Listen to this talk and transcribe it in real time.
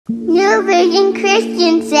New Vision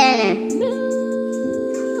Christian Center.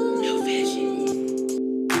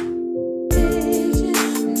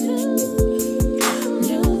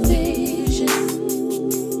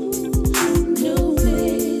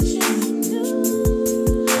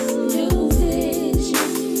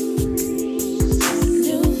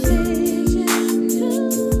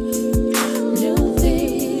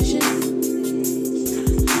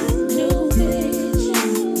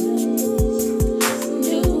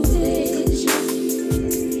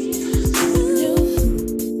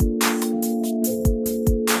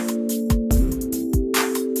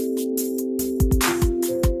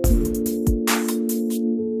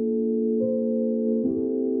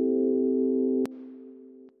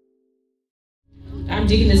 I'm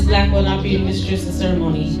Deaconess Blackwell, and I'll be your mistress of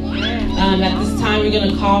ceremony. At this time, we're going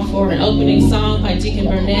to call for an opening song by Deacon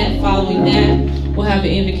Burnett. Following that, we'll have an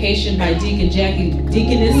invocation by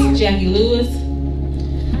Deaconess Jackie Lewis.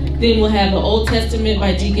 Then we'll have the Old Testament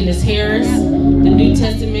by Deaconess Harris, the New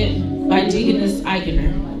Testament by Deaconess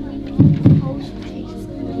Eichener.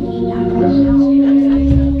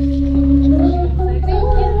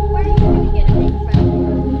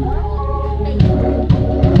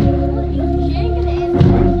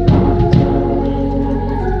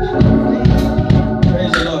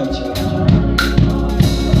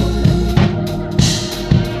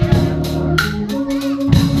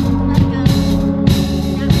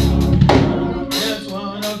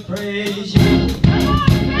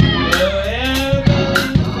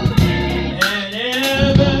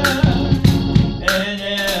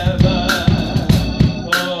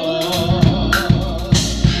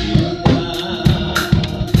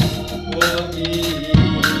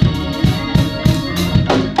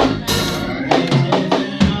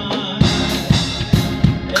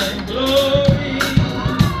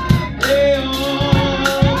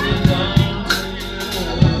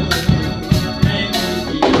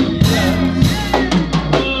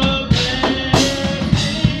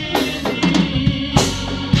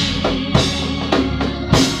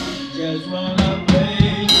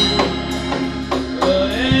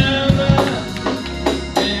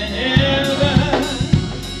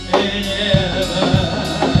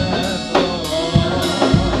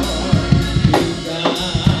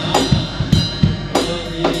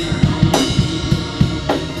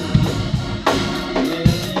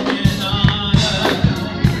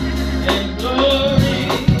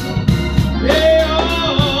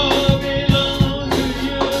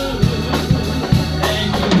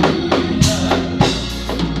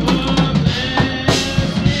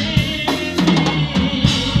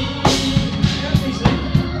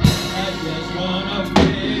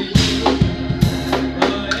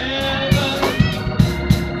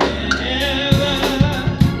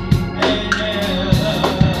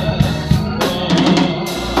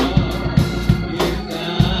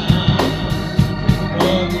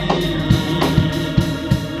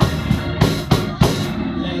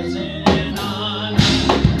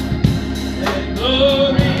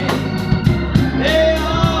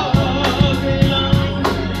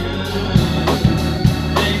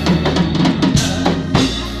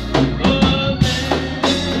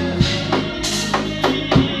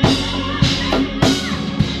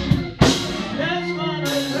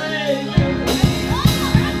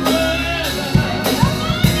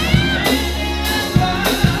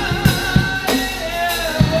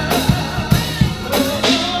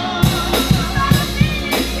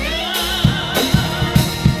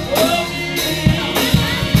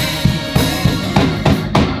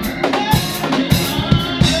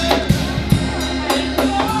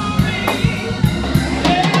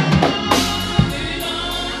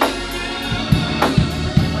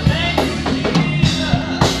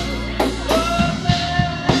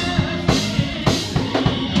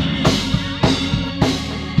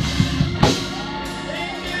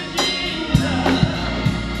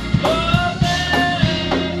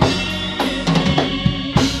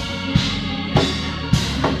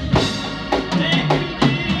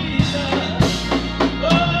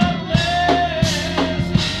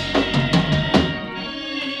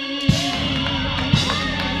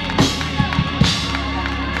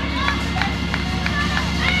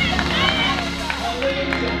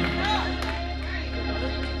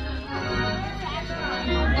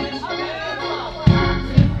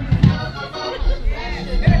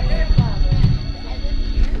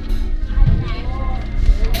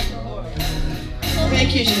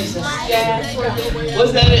 Thank you, Jesus. Yes.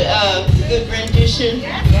 Was that a good rendition?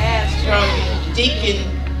 Yes. From Deacon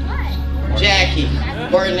Jackie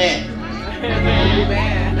Burnett.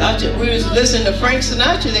 We was listening to Frank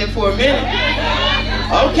Sinatra there for a minute.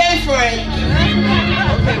 Okay, Frank.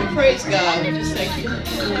 Okay, Praise God. We just thank you,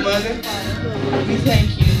 Mother. We thank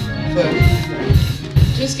you for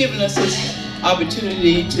just giving us this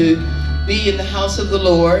opportunity to be in the house of the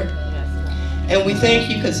Lord. And we thank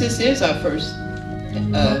you because this is our first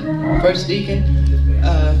deacon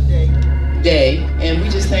day. And we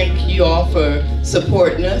just thank you all for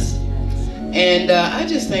supporting us. And I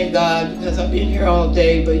just thank God because I've been here all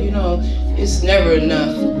day, but you know, it's never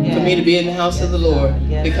enough for me to be in the house of the Lord.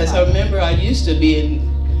 Because I remember I used to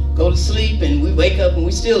go to sleep and we wake up and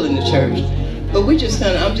we're still in the church. But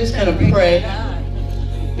I'm just gonna pray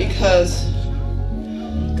because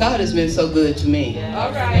God has been so good to me.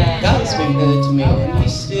 God has been good to me, and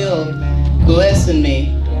He's still blessing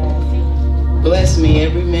me. Bless me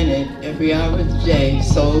every minute, every hour of the day.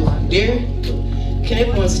 So, dear, can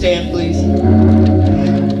everyone stand, please?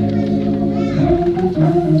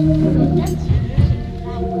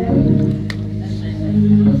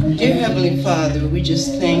 Dear Heavenly Father, we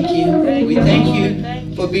just thank you. We thank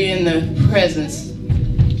you for being in the presence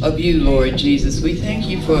of you, Lord Jesus. We thank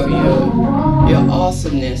you for your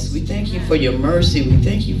awesomeness. We thank you for your mercy. We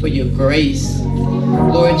thank you for your grace.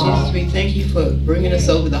 Lord Jesus, we thank you for bringing us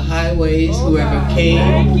over the highways, whoever came.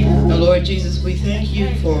 And Lord Jesus, we thank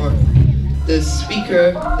you for the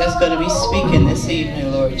speaker that's going to be speaking this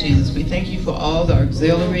evening, Lord Jesus. We thank you for all the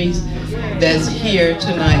auxiliaries that's here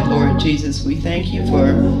tonight, Lord Jesus. We thank you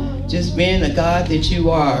for just being the God that you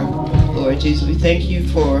are, Lord Jesus. We thank you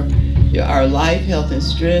for our life, health, and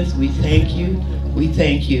strength. We thank you. We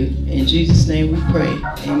thank you. In Jesus' name we pray.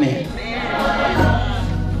 Amen.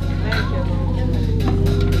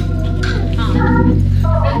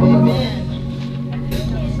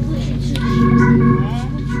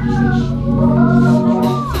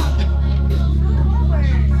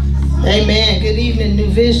 Amen. Good evening, New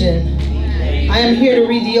Vision. I am here to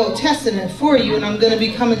read the Old Testament for you, and I'm going to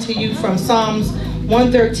be coming to you from Psalms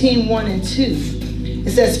 113, 1 and 2.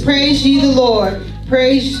 It says, praise ye the Lord.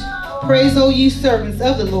 Praise, O ye servants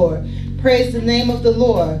of the Lord. Praise the name of the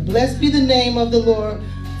Lord. Blessed be the name of the Lord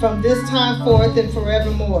from this time forth and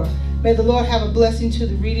forevermore. May the Lord have a blessing to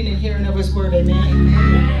the reading and hearing of His word. Amen.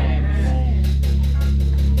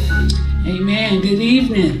 Amen. Good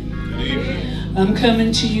evening. Good evening. I'm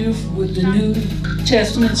coming to you with the New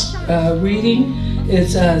Testament reading.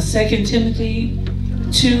 It's 2 Timothy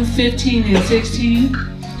 2:15 and 16.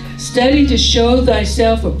 Study to show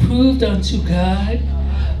thyself approved unto God,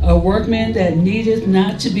 a workman that needeth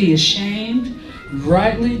not to be ashamed,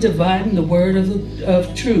 rightly dividing the word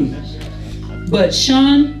of truth. But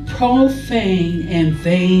shun profane and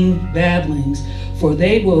vain babblings, for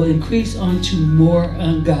they will increase unto more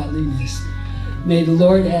ungodliness. May the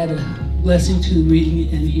Lord add a blessing to the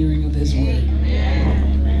reading and hearing of His word.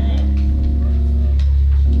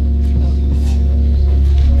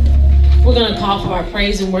 We're going to call for our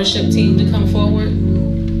praise and worship team to come forward.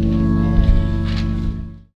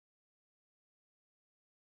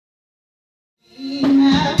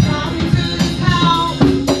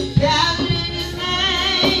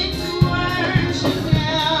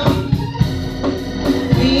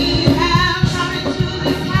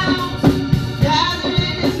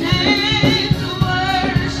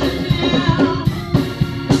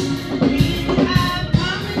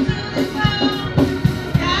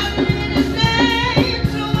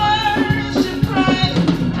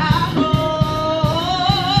 Christ.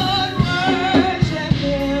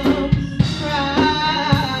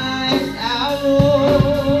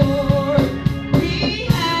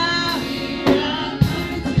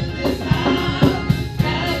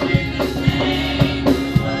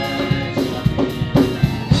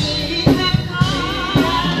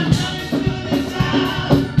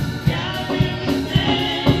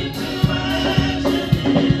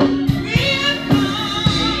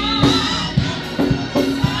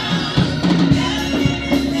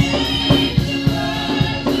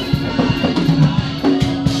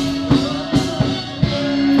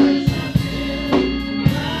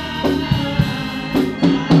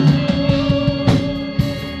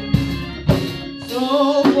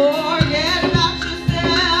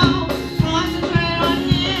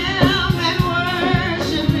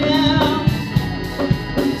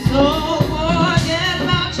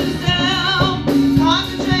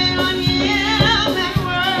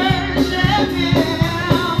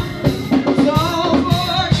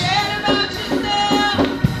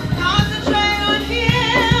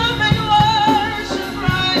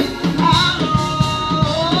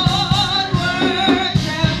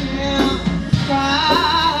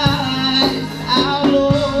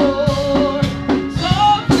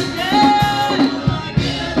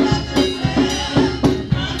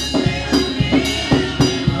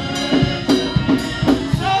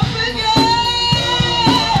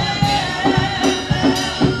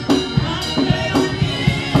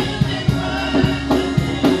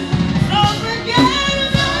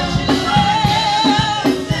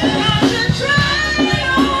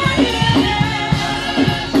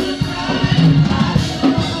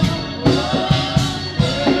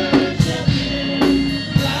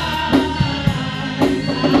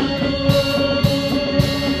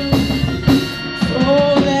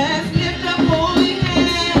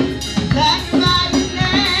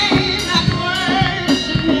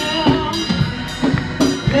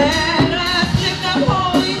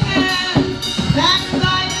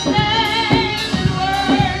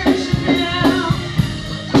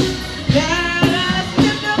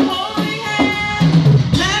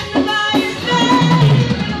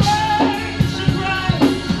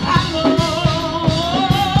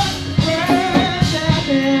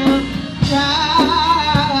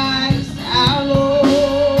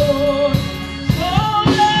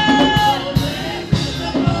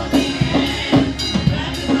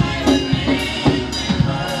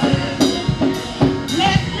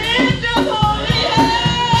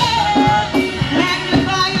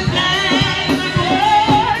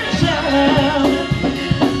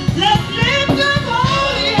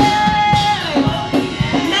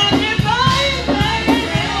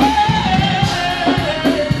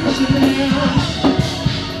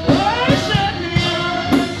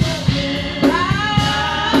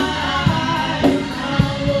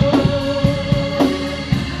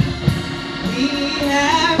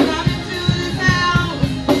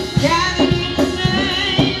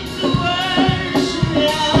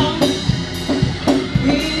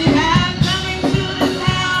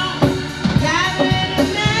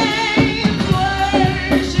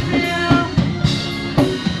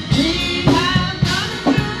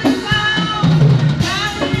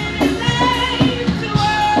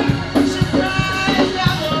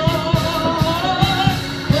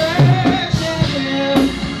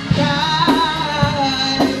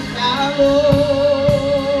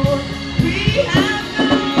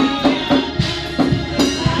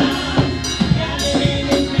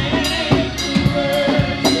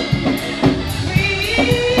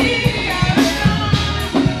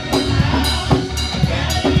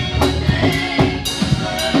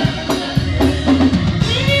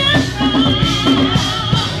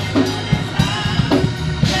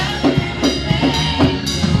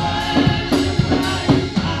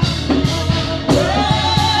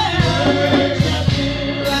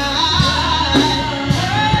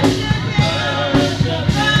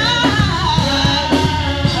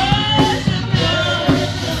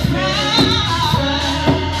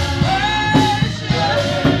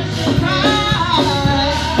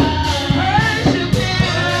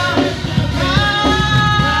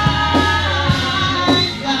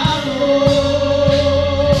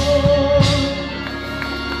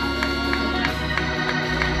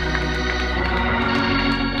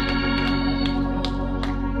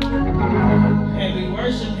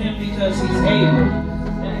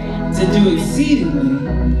 to do exceedingly,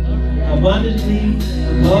 abundantly,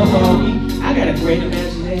 above all. I got a great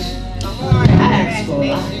imagination. I ask for a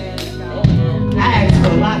lot. I ask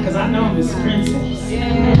for a lot because I know I'm his princess.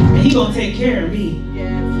 And he gonna take care of me.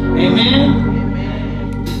 Amen?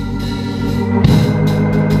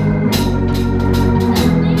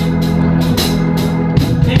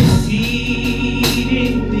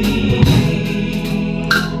 Exceedingly,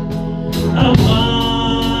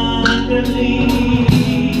 abundantly,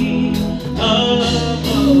 above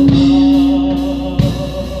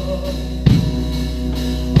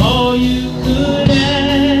all you could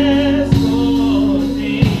ask for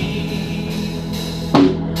me,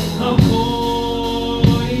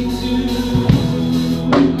 according to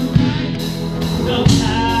the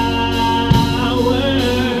power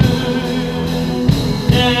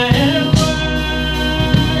that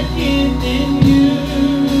worketh in you.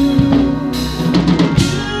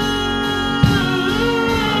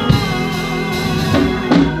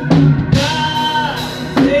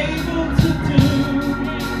 God's able to do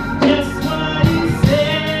just what he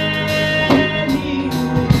said he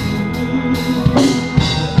would do.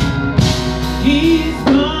 He's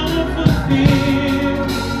gonna fulfill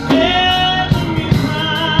every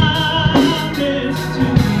promise to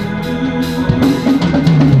you.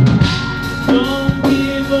 Don't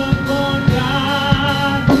give up on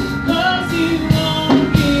God, 'cause he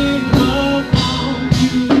won't give up on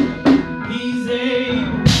you. He's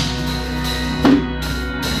able.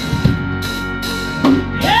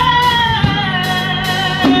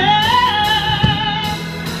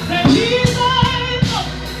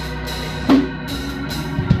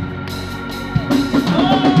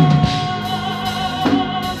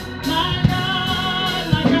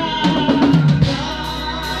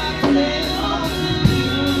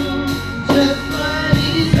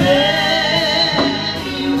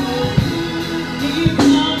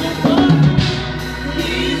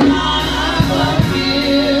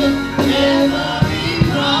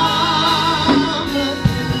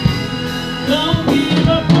 Don't give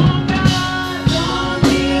up on God, don't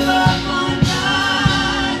give up on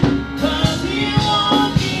God, 'cause he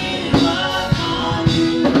won't give up on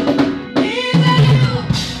you. He's able.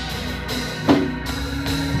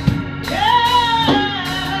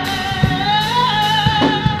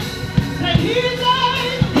 Say he's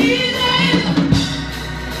able, he's able.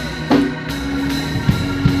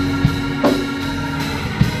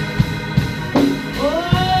 Oh,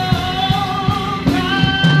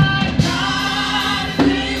 God is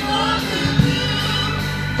able to do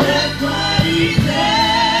just what he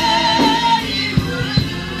said he would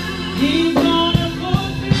do. He's gonna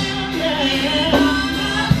fulfill, yeah,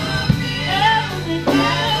 every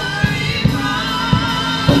promise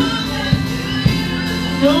to you.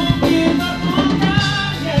 Don't give up on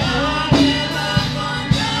God, yeah. Don't give up on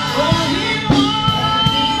God. Oh, he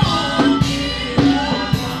won't give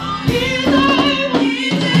up on you. He's able,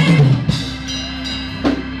 he's able.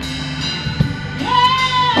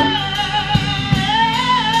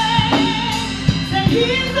 Say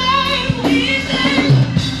he's able, he's able.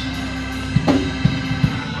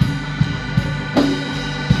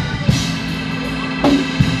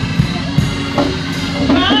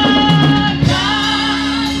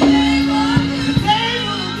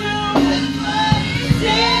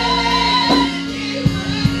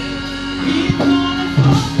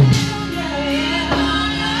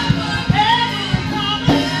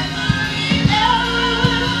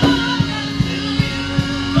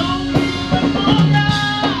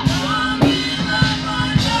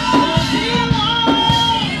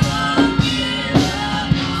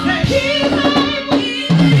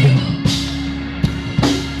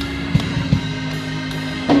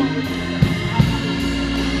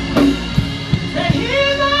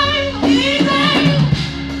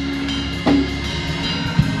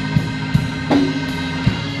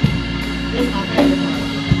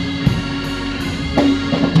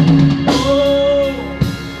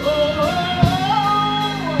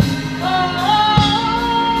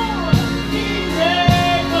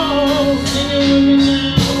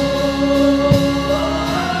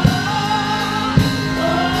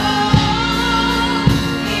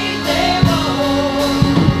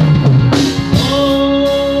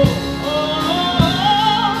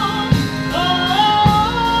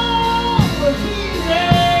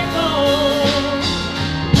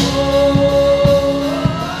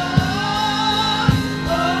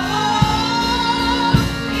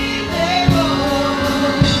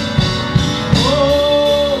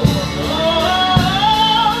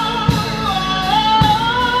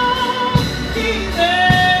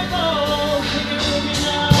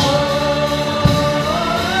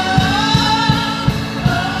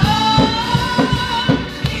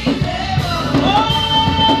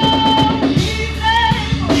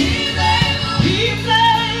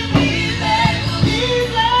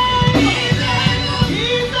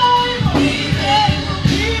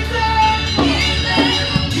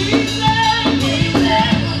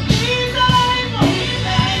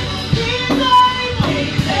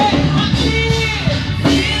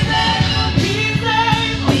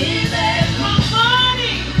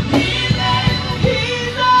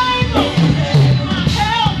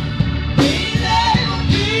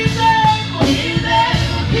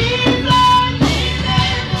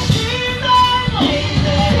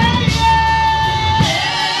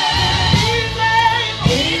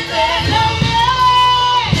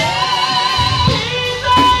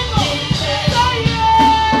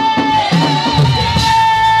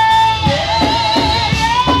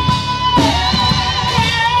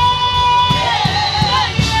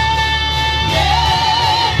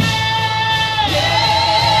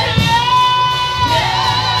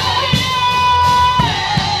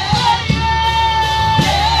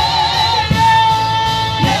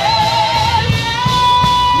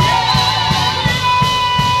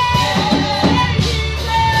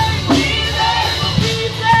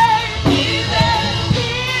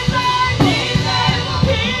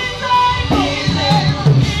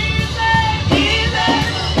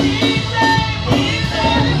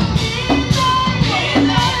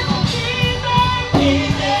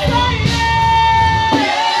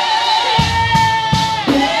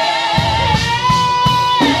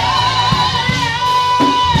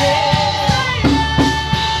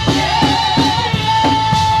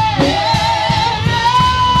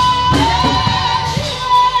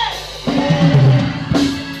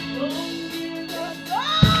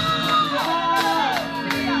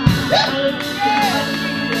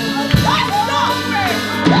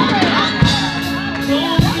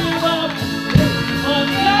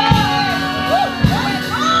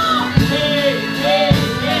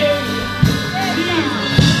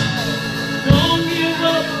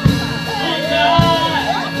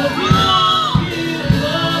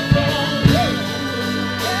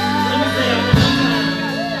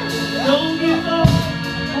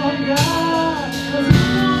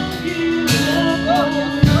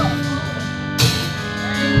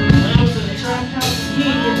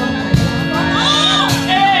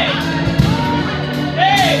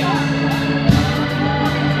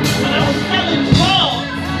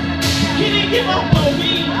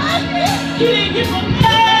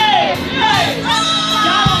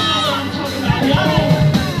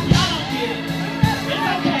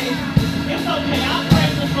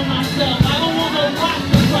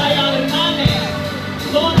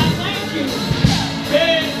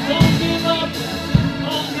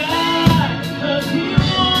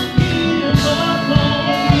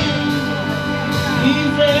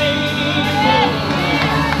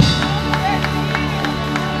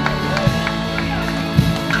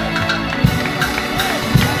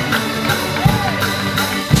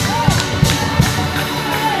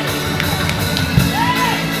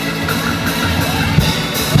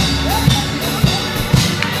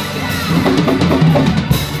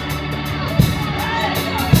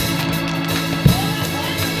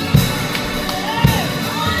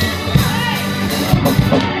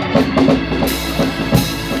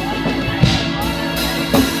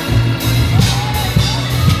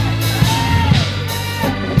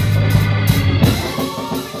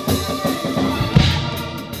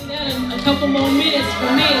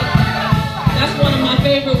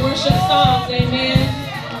 worship songs,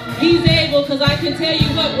 amen. He's able, because I can tell you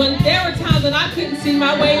what, when there were times that I couldn't see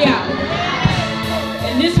my way out.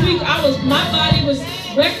 And this week, my body was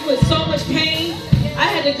wrecked with so much pain. I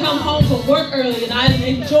had to come home from work early, and I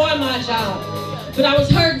enjoy my job. But I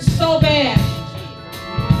was hurting so bad.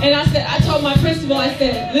 And I told my principal, I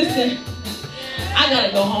said, listen, I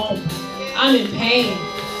gotta go home. I'm in pain.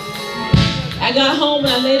 I got home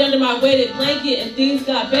and I laid under my weighted blanket and things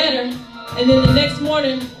got better. And then the next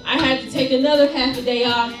morning, I had to take another half a day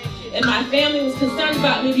off. And my family was concerned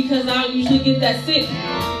about me because I don't usually get that sick.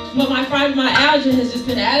 But my fibromyalgia has just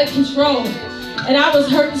been out of control. And I was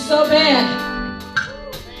hurting so bad.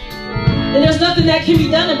 And there's nothing that can be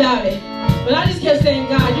done about it. But I just kept saying,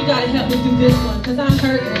 God, you got to help me through this one because I'm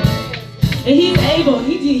hurting. And he's able.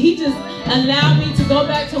 He just allowed me to go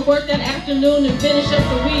back to work that afternoon and finish up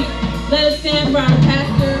the week. Let us stand for our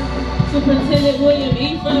pastor, Superintendent William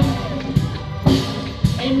Ephraim.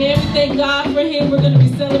 Amen. We thank God for him. We're going to be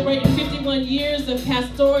celebrating 51 years of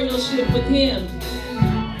pastoralship with him.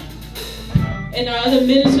 And our other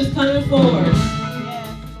ministers coming forward.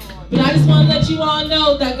 But I just want to let you all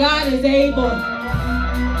know that God is able.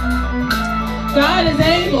 God is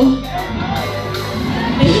able.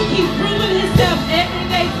 And he keeps proving himself every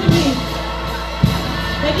day to me.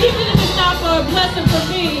 And even if it's not for a blessing for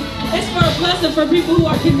me, it's for a blessing for people who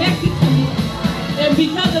are connected to me. And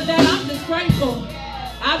because of that, I'm just grateful.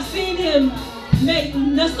 I've seen him make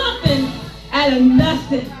something out of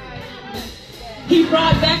nothing. He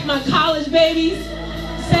brought back my college babies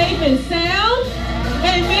safe and sound.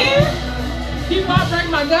 Amen. He brought back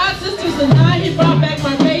my god sisters tonight. He brought back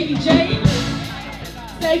my baby Jade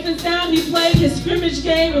safe and sound. He played his scrimmage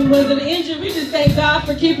game and was an injury. We just thank God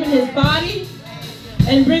for keeping his body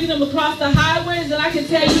and bringing him across the highways. And I can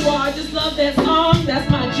tell you all, I just love that song. That's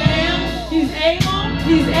my jam. He's able.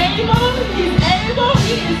 He's able. He's able.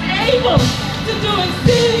 He is able to do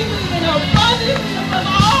exceedingly and abundantly above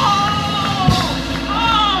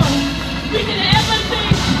all we can ever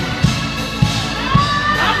think.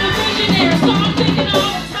 I'm a visionary, so I'm thinking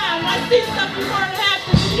all the time. I see stuff before it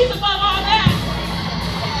happens. He's above all that.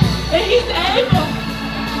 And he's able.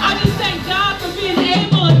 I just thank God for being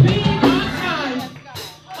able and being on time.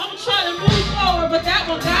 I'm trying to move forward, but that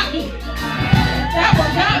one got me. That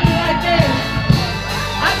one got me right there.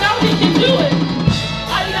 I know he can do it.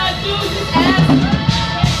 All you gotta do is just ask.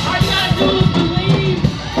 All you gotta do is believe.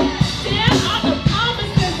 Stand on the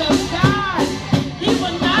promises of God. He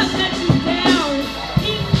will not let you down.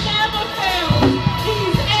 He never fails.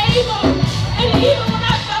 He's able. And even when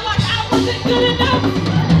I felt like I wasn't good enough,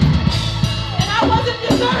 I wasn't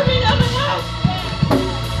deserving of enough,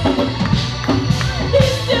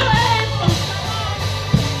 he's still able.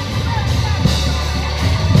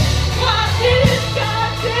 God did it, God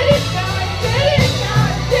did it, God did it,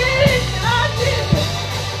 God did it, God did it.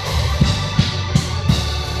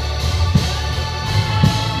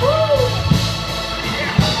 Woo.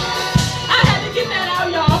 I had to get that out,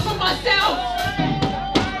 y'all, for myself.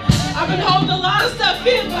 I've been holding a lot of stuff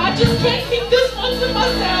in, but I just can't keep this one to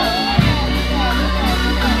myself.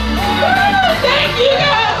 Thank you,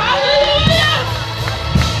 God. Hallelujah.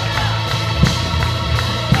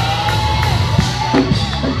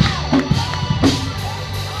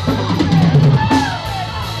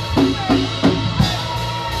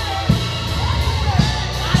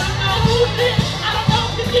 I don't know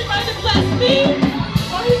if he's ready to bless me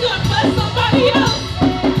or he's going to bless somebody else.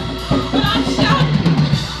 But I'm shouting.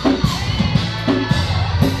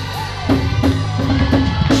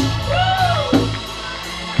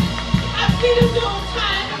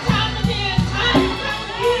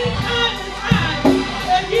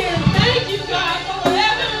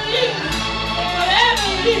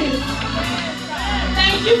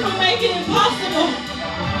 Thank you for making it possible.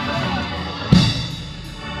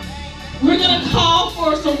 We're going to call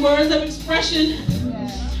for some words of expression.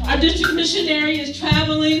 Our district missionary is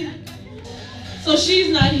traveling, so she's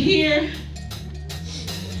not here.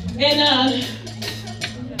 And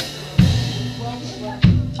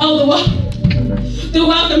the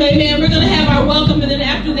welcome, amen. We're going to have our welcome, and then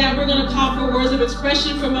after that, we're going to call for words of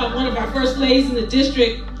expression from one of our first ladies in the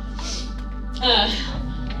district,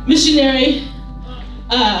 missionary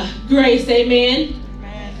Grace, amen.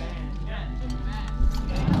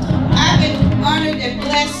 I've been honored and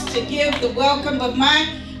blessed to give the welcome, but my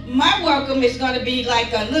welcome is going to be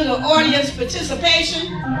like a little audience participation.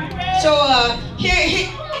 So here,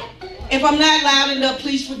 if I'm not loud enough,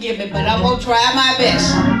 please forgive me, but I'm going to try my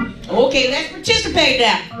best. Okay, let's participate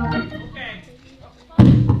now.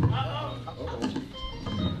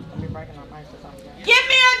 Give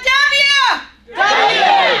me a W! W!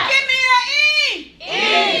 Give me an E!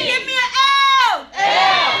 E!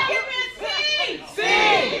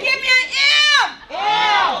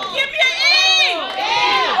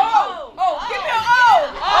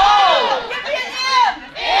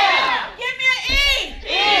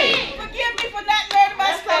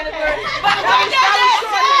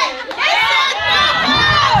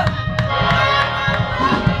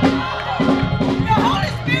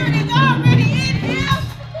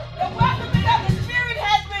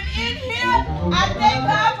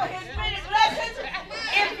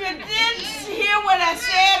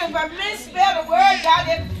 I misspelled a word, God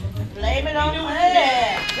just blame it on my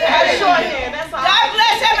head. God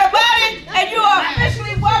bless everybody, and you are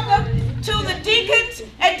officially welcome to the Deacons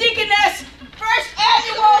and Deaconess first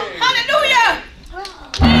annual, hallelujah,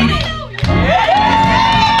 meeting.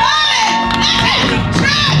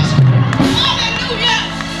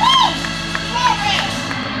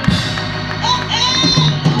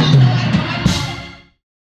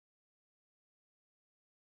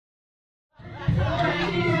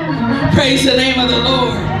 Praise the name of the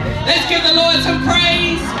Lord. Let's give the Lord some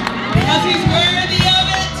praise because he's worthy of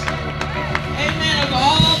it. Amen. Of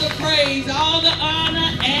all the praise, all the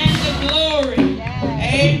honor, and the glory.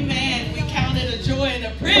 Amen. We count it a joy and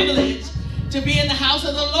a privilege to be in the house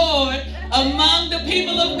of the Lord among the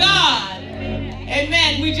people of God.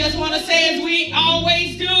 Amen. We just want to say, as we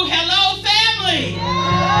always do, hello, family.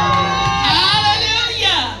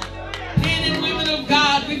 Hallelujah. Men and women of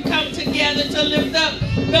God, we've come together to lift up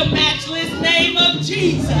the matchless name of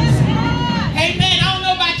Jesus. Amen. I don't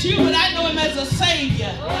know about you, but I know him as a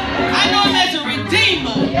Savior. I know him as a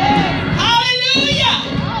Redeemer. Hallelujah.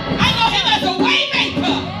 I know him as a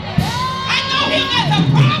Waymaker. I know him as a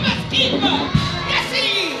Promise Keeper. Yes, he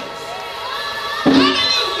is.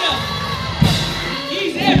 Hallelujah.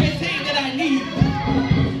 He's everything that I need.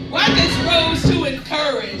 Well, I just rose to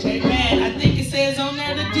encourage. Amen. I think it says on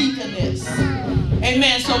there the deaconess.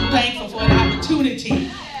 Amen. So thankful for an opportunity,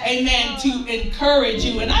 amen, to encourage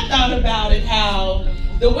you. And I thought about it, how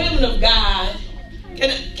the women of God,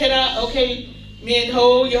 can I, okay, men,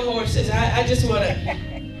 hold your horses. I just want to,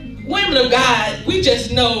 women of God, we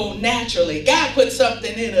just know naturally. God put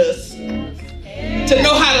something in us to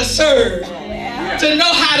know how to serve, to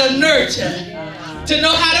know how to nurture, to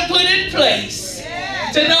know how to put in place,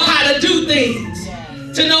 to know how to do things,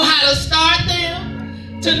 to know how to start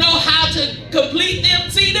them, to know how to complete them,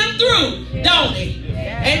 see them through, don't he?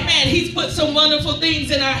 Amen. He's put some wonderful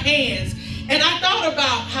things in our hands. And I thought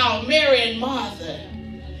about how Mary and Martha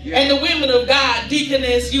and the women of God,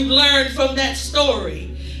 deaconess, you learned from that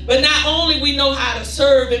story. But not only we know how to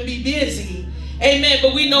serve and be busy, amen,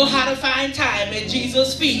 but we know how to find time at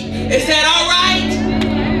Jesus' feet. Is that all right?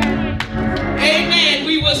 Amen.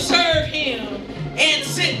 We will serve him and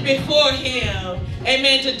sit before him,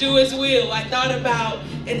 amen, to do his will. I thought about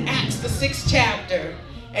in Acts, the 6th chapter,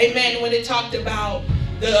 amen, when it talked about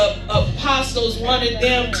the apostles wanted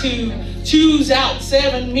them to choose out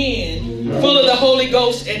 7 men full of the Holy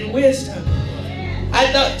Ghost and wisdom.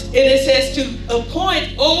 I thought, and it says to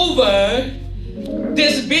appoint over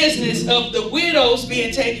this business of the widows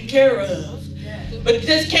being taken care of. But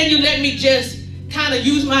just, can you let me just kind of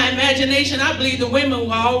use my imagination? I believe the women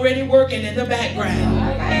were already working in the background.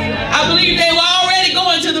 I believe they were already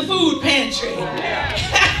going to the food pantry,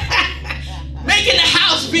 making the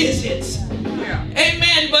house visits.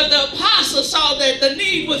 Amen. But the apostles saw that the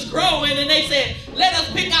need was growing, and they said, let us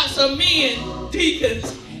pick out some men,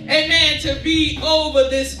 deacons, amen, to be over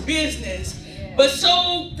this business. But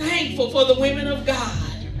so thankful for the women of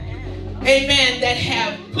God, amen, that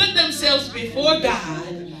have put themselves before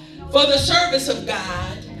God for the service of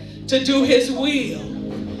God to do his will.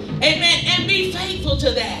 Amen. And be faithful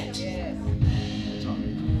to that.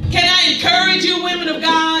 Can I encourage you, women of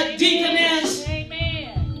God, deaconess?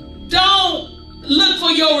 Don't look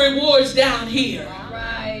for your rewards down here.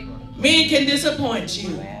 Men can disappoint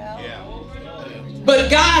you. But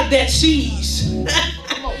God that sees,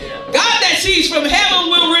 God that sees from heaven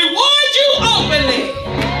will reward you openly.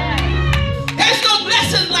 There's no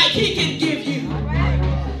blessing like he can give you.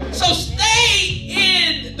 So stay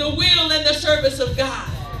in the will and the service of God.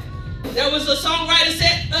 There was a songwriter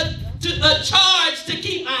said, a charge to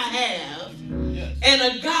keep I have, and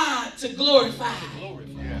a God to glorify.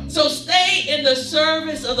 So stay in the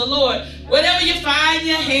service of the Lord. Whatever you find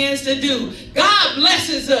your hands to do, God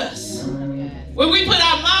blesses us. When we put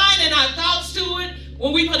our mind and our thoughts to it,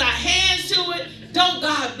 when we put our hands to it, don't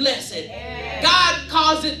God bless it? God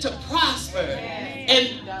calls it to prosper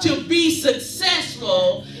and to be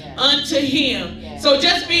successful unto him. So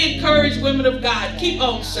just be encouraged, women of God. Keep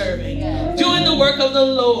on serving, doing the work of the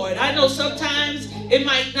Lord. I know sometimes it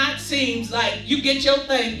might not seem like you get your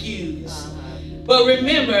thank yous. But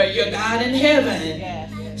remember, your God in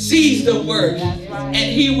heaven sees the work, and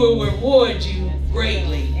he will reward you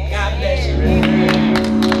greatly. God bless you.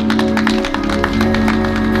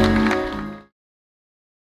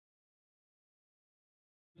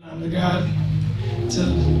 I'm the God to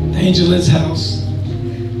the Angel's house.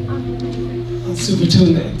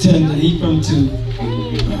 Superintendent Ephraim, to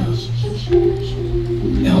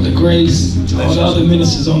Elder Grace, to all the other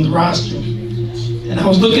ministers on the roster. And I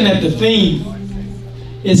was looking at the theme.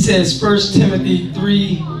 It says 1 Timothy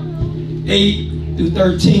 3, 8 through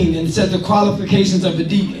 13, and it says the qualifications of a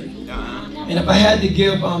deacon. And if I had to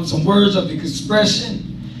give some words of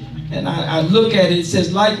expression, and I look at it, it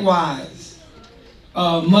says, likewise,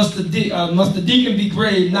 must the deacon be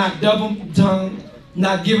grave, not double-tongued,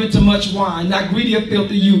 not given to much wine, not greedy of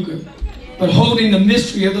filthy lucre, but holding the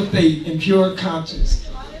mystery of the faith in pure conscience.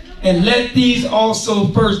 And let these also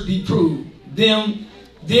first be proved. Then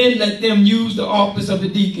let them use the office of the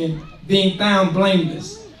deacon, being found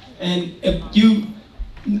blameless. And if you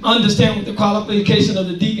understand what the qualification of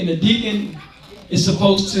the deacon is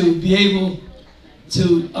supposed to be able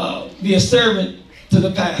to be a servant to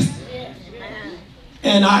the pastor.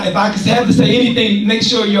 And if I could have to say anything, make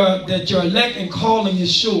sure that your elect and calling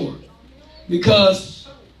is sure. Because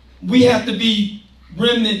we have to be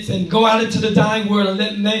remnants and go out into the dying world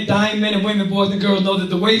and let dying men and women, boys and girls know that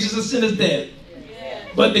the wages of sin is death.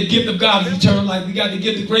 But the gift of God is eternal life. We got to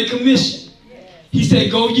give the Great Commission. He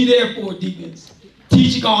said, go ye therefore, deacons,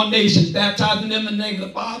 teaching all nations, baptizing them in the name of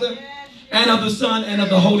the Father and of the Son and of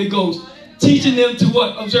the Holy Ghost, teaching them to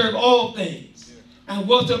what? Observe all things. And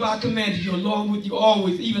whatsoever I commanded you, along with you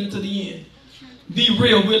always, even to the end. Be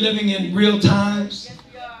real. We're living in real times.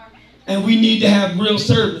 And we need to have real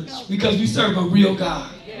servants because we serve a real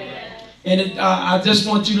God. And I just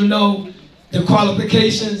want you to know the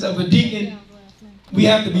qualifications of a deacon. We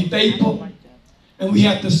have to be faithful. And we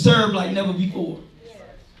have to serve like never before.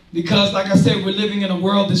 Because, like I said, we're living in a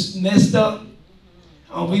world that's messed up.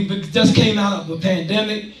 We just came out of a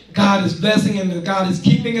pandemic. God is blessing and God is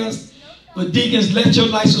keeping us. But deacons, let your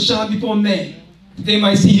light so shine before men, that they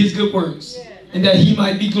might see his good works, and that he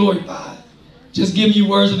might be glorified. Just give you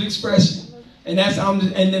words of expression. And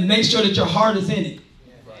then make sure that your heart is in it.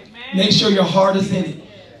 Make sure your heart is in it.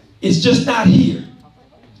 It's just not here.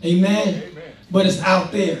 Amen. But it's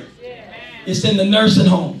out there. It's in the nursing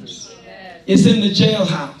homes. It's in the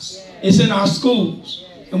jailhouse. It's in our schools.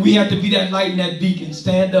 And we have to be that light and that beacon.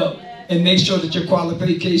 Stand up and make sure that your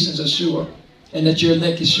qualifications are sure and that your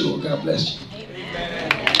elect is sure. God bless you.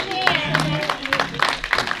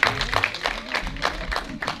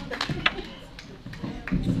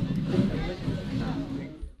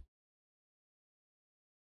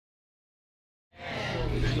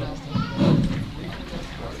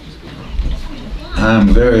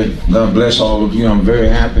 God bless all of you. I'm very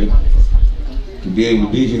happy to be able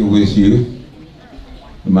to be here with you.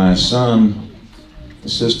 My son,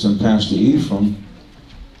 Assistant Pastor Ephraim,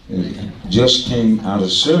 just came out of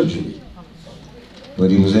surgery, but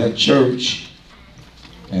he was at church,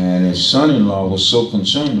 and his son-in-law was so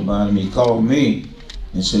concerned about him, he called me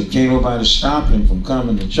and said, can nobody stop him from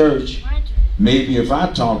coming to church? Maybe if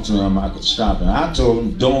I talked to him, I could stop him. I told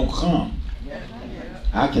him, don't come.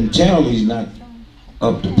 I can tell he's not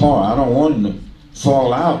up to par. I don't want him to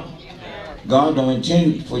fall out. God don't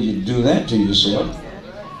intend for you to do that to yourself.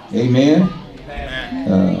 Amen.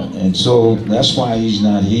 And so that's why he's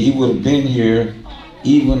not here. He would have been here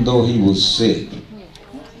even though he was sick.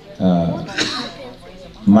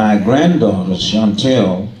 My granddaughter,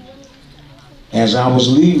 Chantel, as I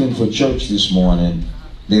was leaving for church this morning,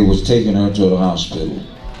 they was taking her to the hospital.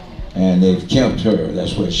 And they've kept her.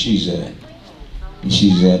 That's where she's at.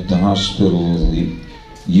 She's at the hospital, the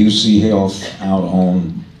UC Health out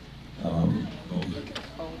on,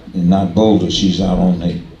 not Boulder, she's out on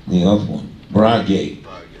the other one, Brygate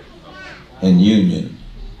and Union.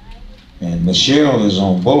 And Michelle is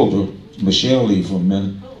on Boulder. Michelle leave for a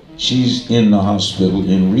minute. She's in the hospital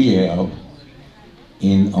in rehab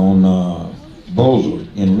on Boulder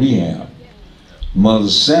in rehab. Mother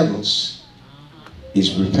Settles is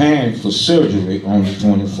preparing for surgery on the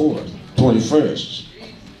 21st.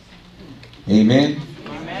 Amen?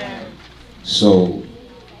 Amen. So,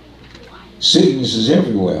 sickness is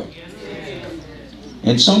everywhere.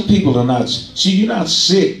 And some people are not, see, you're not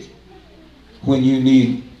sick when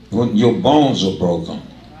your bones are broken.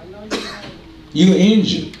 You're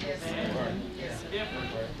injured.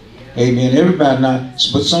 Amen. Everybody not,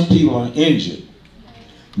 but some people are injured.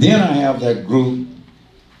 Then I have that group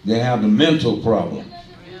that have the mental problem.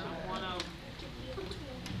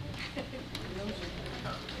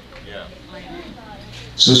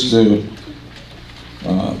 Sister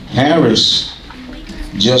Harris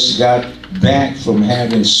just got back from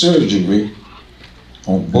having surgery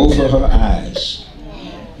on both of her eyes.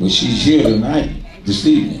 But she's here tonight, this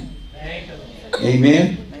evening.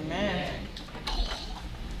 Amen?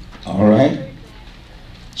 All right.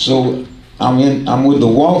 So I'm with the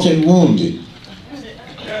walking wounded.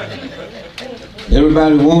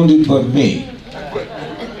 Everybody wounded but me.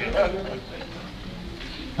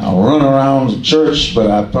 I'll run around the church, but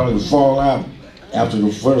I probably fall out after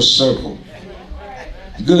the first circle.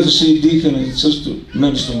 Good to see Deacon and Sister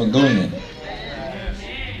Minister McGlenn.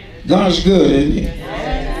 God's good, isn't he?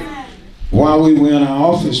 While we were in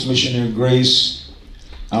our office, Missionary Grace,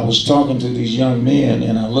 I was talking to these young men,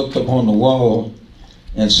 and I looked up on the wall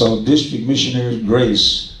and saw District Missionary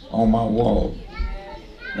Grace on my wall.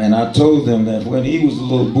 And I told them that when he was a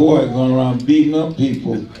little boy going around beating up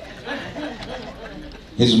people,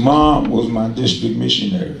 his mom was my district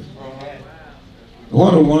missionary.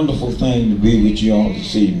 What a wonderful thing to be with you all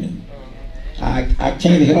this evening. I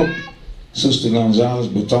can't help, Sister Gonzalez,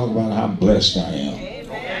 but talk about how blessed I am.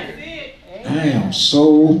 I am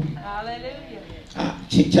so,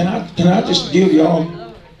 can I just give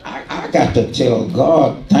y'all, I got to tell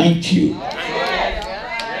God, thank you.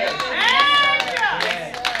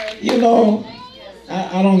 You know,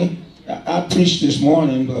 I preached this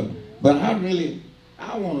morning, but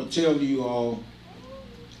I want to tell you all,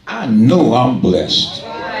 I know I'm blessed.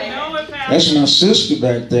 That's my sister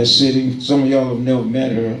back there sitting. Some of y'all have never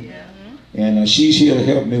met her. And she's here to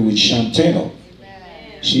help me with Chantel.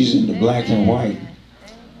 She's in the black and white.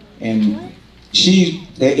 And she's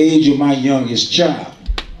the age of my youngest child.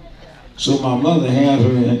 So my mother had her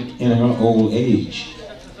in her old age.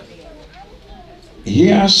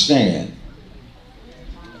 Here I stand.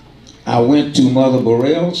 I went to Mother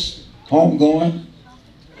Burrell's homegoing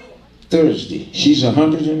Thursday. She's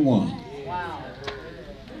 101. Wow.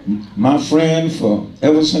 My friend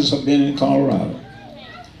ever since I've been in Colorado.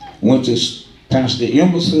 Went to Pastor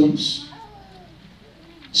Emerson's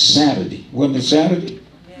Saturday. Wasn't it Saturday?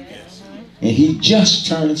 Yes. And he just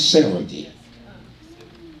turned 70.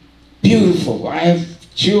 Beautiful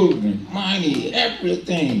wife, children, money,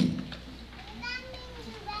 everything.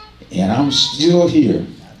 And I'm still here.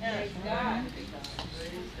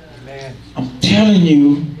 I'm telling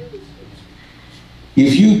you,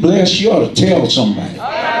 if you bless, you ought to tell somebody.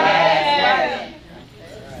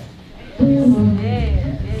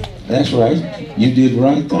 That's right. You did the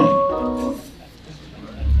right thing.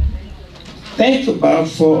 Think about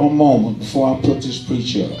for a moment before I put this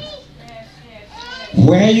preacher up.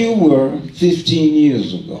 Where you were 15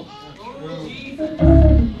 years ago.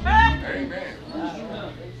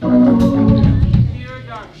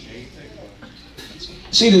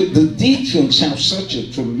 See, the deacons have such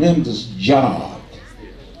a tremendous job.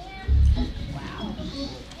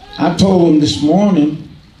 I told them this morning,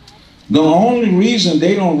 the only reason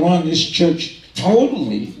they don't run this church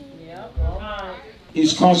totally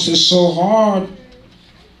is because it's so hard.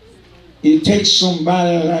 It takes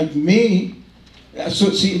somebody like me.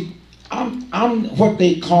 So see, I'm what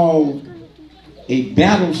they call a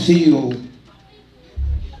battlefield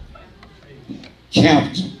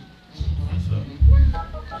captain.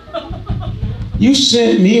 You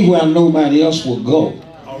send me where nobody else will go.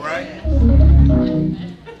 All right.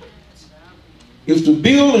 If the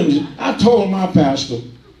building, I told my pastor,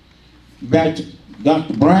 back to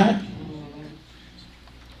Dr. Bryant,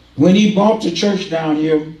 when he bought the church down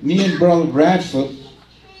here, me and Brother Bradford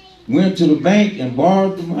went to the bank and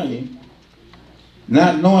borrowed the money,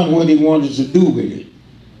 not knowing what he wanted to do with it.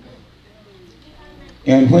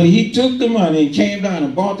 And when he took the money and came down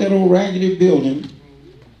and bought that old raggedy building,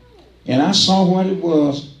 and I saw what it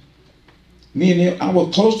was, I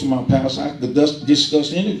was close to my pastor. I could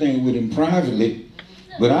discuss anything with him privately,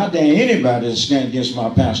 but I dare anybody to stand against my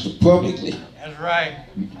pastor publicly. That's right.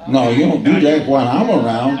 No, you don't do that while I'm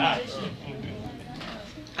around.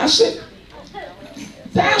 I said,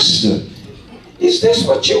 Pastor, is this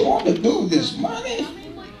what you want to do with this money?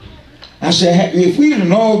 I said, if we'd have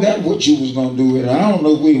known that what you was going to do with it, I don't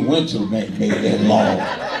know if we went to the bank maybe that long.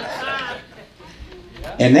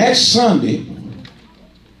 And that Sunday,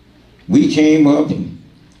 we came up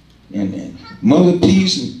and Mother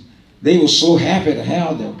Peace, and they were so happy to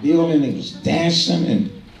have their building. They was dancing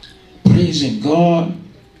and praising God.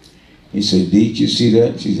 He said, did you see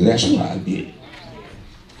that? She said, that's what I did.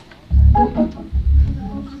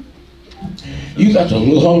 You got to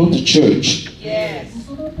love the church. Yes.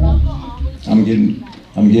 I'm getting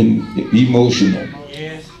emotional.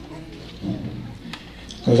 Yes.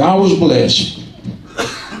 Because I was blessed.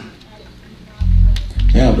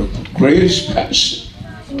 Have the greatest pastor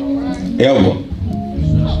ever.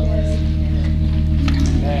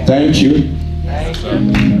 Thank you. Thank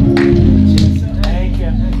you. Thank you.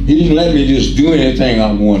 He didn't let me just do anything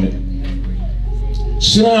I wanted.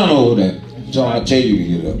 Sit down over there until I tell you to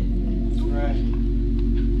get up.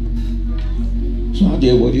 So I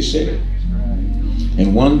did what he said.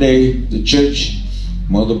 And one day the church,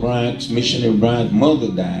 Mother Bryant's, Missionary Bryant's mother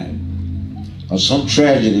died, or some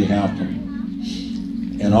tragedy happened.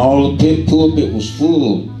 And all the pulpit was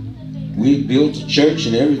full. We built the church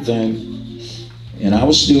and everything. And I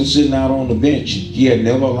was still sitting out on the bench. He had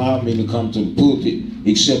never allowed me to come to the pulpit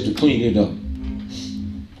except to clean it up.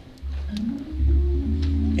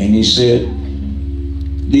 And he said,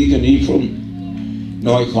 Deacon Ephraim,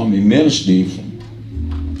 no, he called me Minister Ephraim.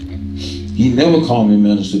 He never called me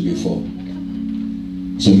minister before.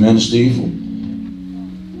 He said, Minister Ephraim,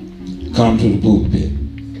 come to the pulpit.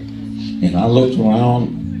 And I looked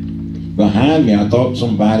around behind me. I thought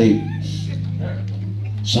somebody,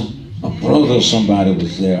 a brother or somebody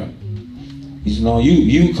was there. He said, no,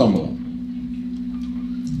 you come up.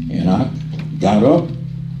 And I got up.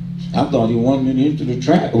 I thought he wanted me into the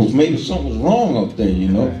track. It was maybe something was wrong up there, you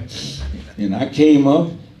know. And I came up,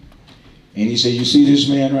 and he said, you see this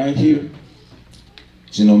man right here?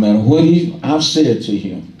 He said, no matter what I've said to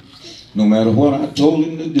him, no matter what I told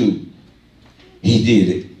him to do, he did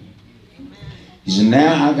it. He said,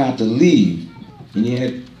 now I got to leave. And he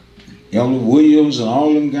had Elder Williams and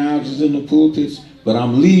all them guys was in the pulpits, but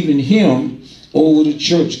I'm leaving him over the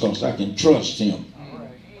church because I can trust him.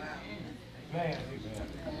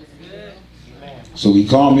 So he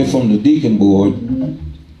called me from the deacon board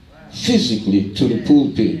physically to the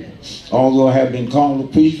pulpit, although I have been called to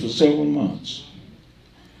preach for several months.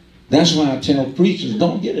 That's why I tell preachers,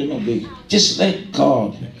 don't get in no big, just let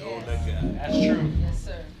God. That's true. Yes,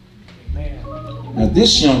 sir. Now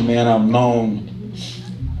this young man I've known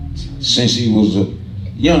since he was a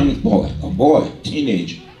young boy, a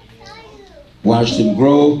teenager. Watched him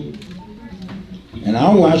grow, and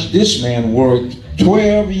I watched this man work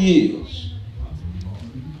 12 years.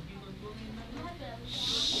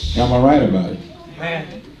 Am I right about it?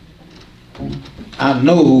 Man. I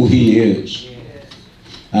know who he is.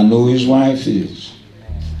 I know who his wife is.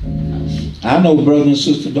 I know brother and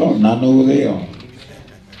sister Dalton. I know who they are.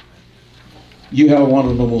 You have one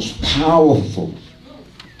of the most powerful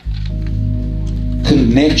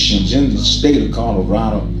connections in the state of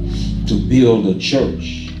Colorado to build a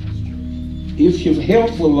church. If your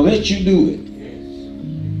health will let you do it.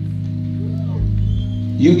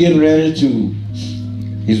 You getting ready to.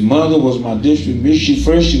 His mother was my district missionary.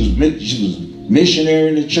 First she was missionary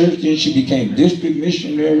in the church, then she became district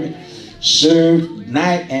missionary, served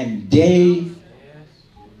night and day,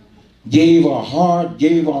 gave her heart,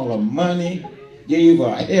 gave all her money, gave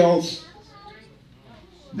her health.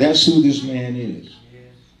 That's who this man is.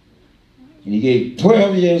 And he gave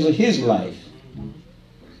 12 years of his life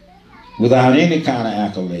without any kind of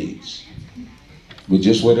accolades, with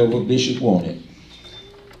just whatever bishop wanted.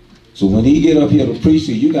 So when he get up here to preach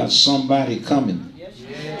to you, you got somebody coming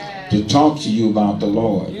to talk to you about the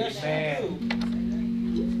Lord.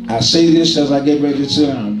 I say this as I get ready to sit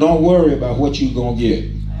down. Don't worry about what you're going to get.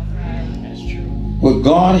 What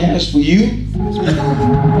God has for you,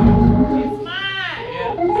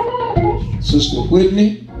 Sister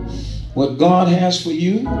Whitney, what God has for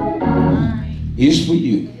you is for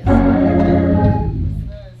you.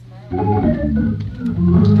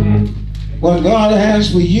 What God has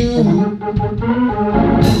for you,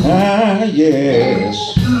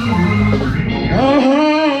 yes.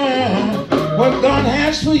 What God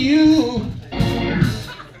has for you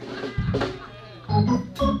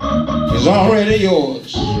is already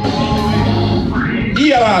yours.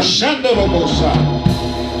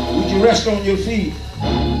 Would you rest on your feet?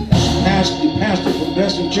 Pastor from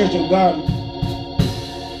Bethel Church of God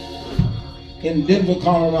in Denver,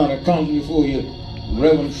 Colorado, comes before you,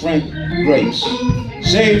 Reverend Frank Grace.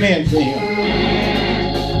 Say amen for him.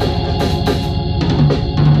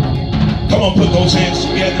 Come on, put those hands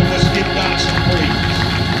together and let's give God some praise.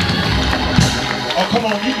 Oh, come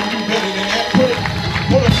on, you can do better than that.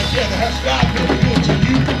 Put them together. Has God been good to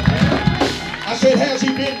you? I said, has he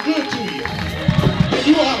been good to you? Then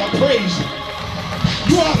you ought to praise him.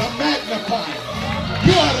 You ought to magnify him.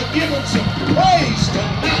 You ought to give him some praise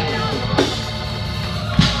tonight.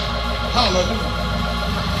 Hallelujah.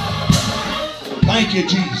 Thank you,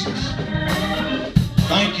 Jesus.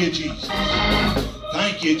 Thank you, Jesus.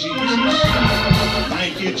 Thank you, Jesus.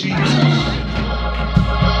 Thank you, Jesus.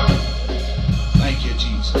 Thank you,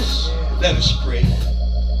 Jesus. Let us pray.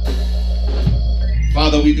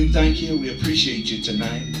 Father, we do thank you. We appreciate you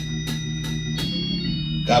tonight.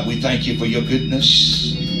 God, we thank you for your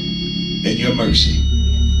goodness and your mercy.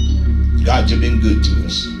 God, you've been good to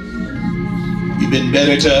us. You've been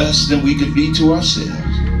better to us than we could be to ourselves.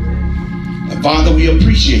 And Father, we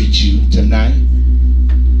appreciate you tonight.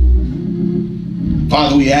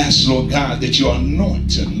 Father, we ask, Lord God, that your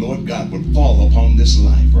anointing, Lord God, would fall upon this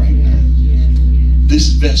life right now. This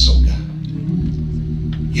vessel, God.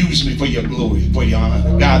 Use me for your glory, for your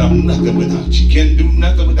honor. God, I'm nothing without you. Can't do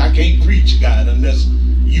nothing without, I can't preach, God, unless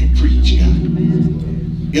you preach,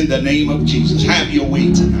 God. in the name of Jesus. Have your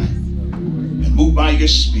way tonight and move by your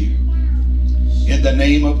spirit in the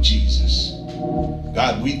name of Jesus.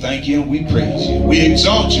 God, we thank you and we praise you. We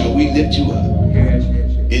exalt you and we lift you up.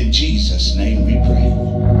 In Jesus' name we pray.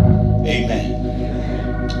 Amen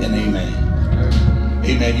and amen.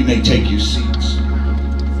 Amen. You may take your seats.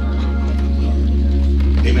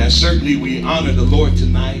 Amen. Certainly we honor the Lord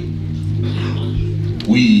tonight.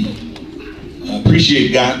 We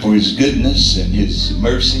appreciate God for his goodness and his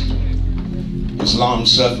mercy, his long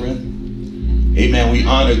suffering. Amen. We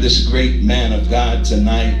honor this great man of God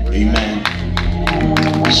tonight. Amen.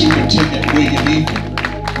 Superintendent William Deacon,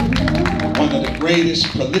 one of the greatest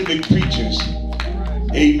prolific preachers.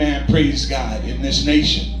 Amen. Praise God in this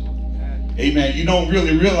nation. Amen. You don't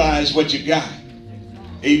really realize what you got.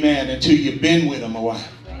 Amen. Until you've been with him a while.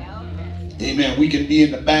 Amen. We can be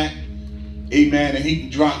in the back. Amen. And he can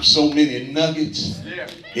drop so many nuggets.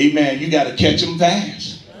 Amen. You got to catch them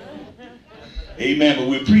fast. Amen. But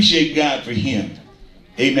we appreciate God for him.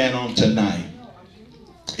 Amen. On tonight.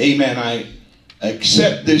 Amen. I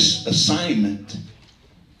accept this assignment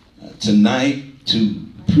tonight to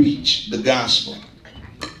preach the gospel.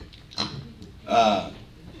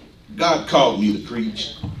 God called me to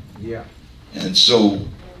preach. Yeah. And so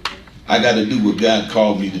I got to do what God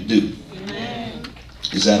called me to do. Amen.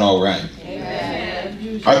 Is that all right?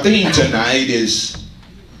 Amen. Our theme tonight is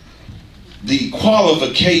the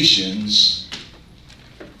qualifications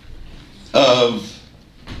of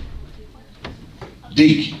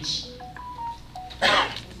deacons.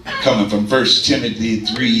 Coming from 1 Timothy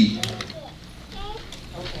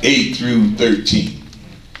 3:8 through 13.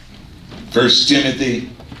 1 Timothy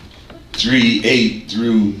 3:8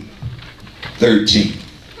 through 13.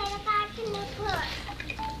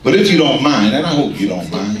 But if you don't mind, and I hope you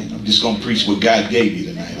don't mind, I'm just going to preach what God gave you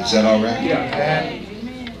tonight. Is that all right? Yeah.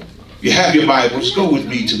 If you have your Bibles, go with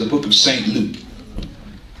me to the book of St. Luke.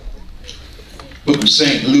 Book of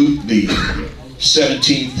St. Luke, the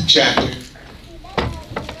 17th chapter,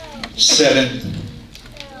 7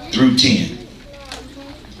 through 10.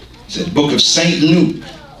 It's the book of St. Luke,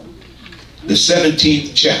 the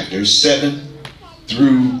 17th chapter, 7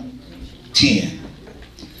 through 10.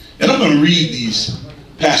 And I'm going to read these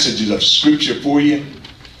passages of scripture for you,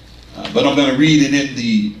 but I'm going to read it in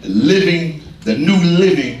the New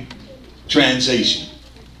Living Translation.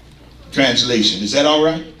 Is that all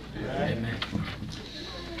right? Amen.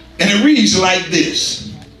 And it reads like this.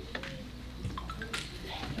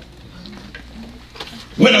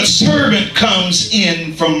 When a servant comes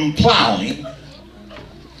in from plowing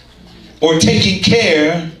or taking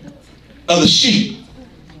care of the sheep,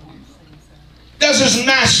 does his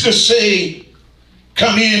master say,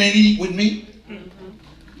 "Come in and eat with me"?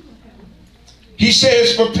 He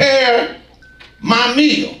says, "Prepare my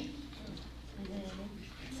meal.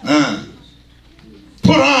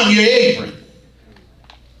 Put on your apron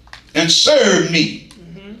and serve me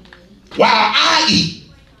while I eat.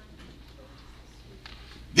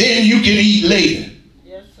 Then you can eat later."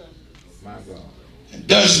 Yes, sir. My God. And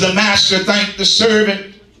does the master thank the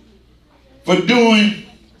servant for doing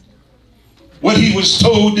what he was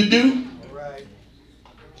told to do? Right.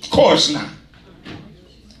 Of course not.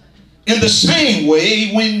 In the same way,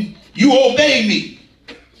 when you obey me,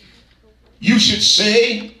 you should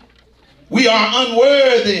say, "We are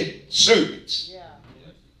unworthy servants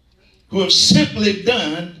who have simply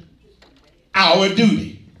done our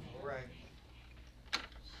duty."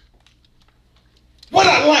 What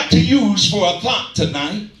I'd like to use for a thought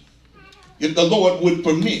tonight, if the Lord would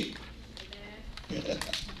permit,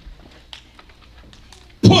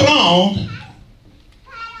 put on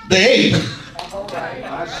the apron.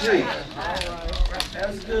 I see.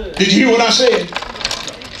 That's good. Did you hear what I said?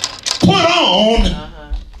 Put on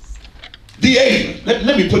the apron.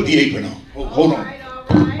 Let me put the apron on. Hold on. All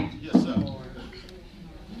right. Yes, sir.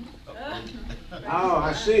 Oh,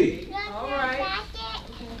 I see. All right.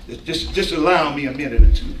 Just allow me a minute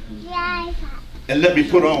or two. And let me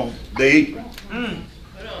put on the apron.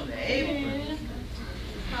 Put on the apron.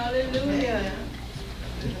 Hallelujah.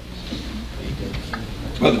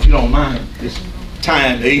 Brother, if you don't mind, just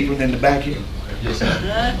tying the apron in the back here. Yes,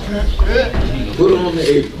 sir. Put on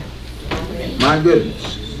the apron. My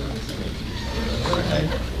goodness.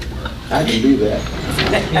 I can do that.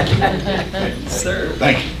 Sir.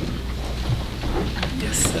 Thank you.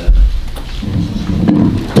 Yes, sir.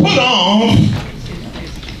 Put on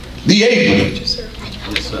the apron. Yes, sir.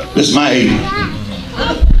 This is my apron.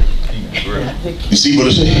 You see what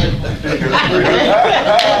I said?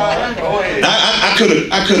 I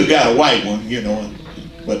could have got a white one, you know,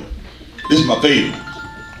 but this is my favorite.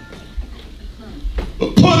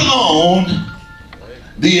 But put on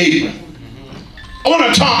the apron. I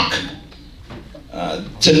want to talk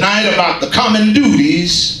tonight about the common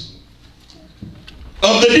duties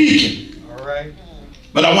of the deacon. All right.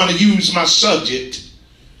 But I want to use my subject,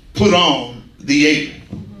 put on the apron.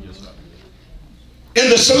 In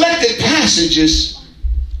the selected passages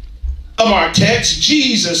of our text,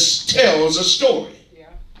 Jesus tells a story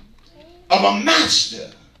of a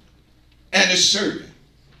master and his servant.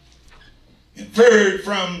 Inferred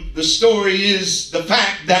from the story is the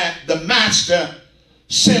fact that the master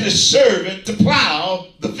sent his servant to plow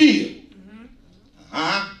the field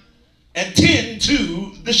and tend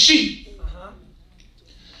to the sheep.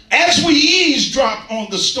 As we eavesdrop on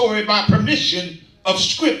the story by permission of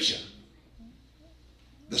Scripture,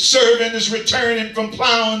 the servant is returning from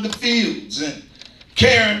plowing the fields and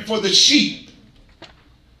caring for the sheep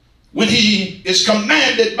when he is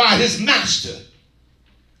commanded by his master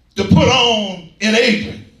to put on an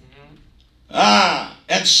apron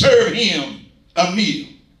and serve him a meal.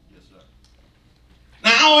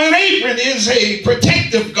 Now, an apron is a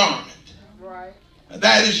protective garment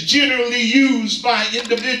that is generally used by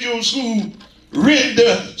individuals who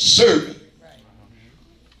render service,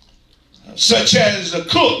 such as a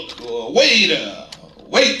cook or a waiter, or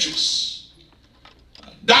waitress,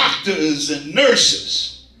 doctors and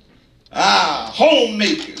nurses,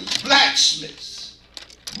 homemakers, blacksmiths,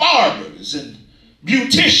 barbers and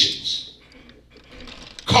beauticians,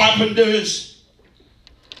 carpenters,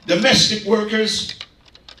 domestic workers,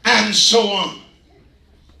 and so on.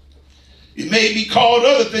 It may be called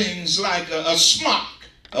other things like a smock,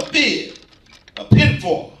 a bib, a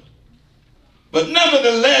pinfoil. But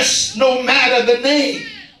nevertheless, no matter the name,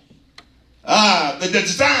 the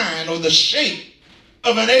design or the shape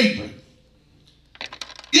of an apron,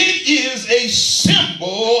 it is a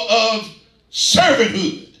symbol of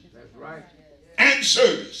servanthood and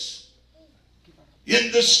service.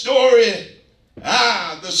 In the story,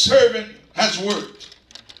 the servant has worked,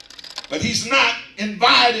 but he's not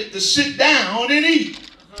invited to sit down and eat.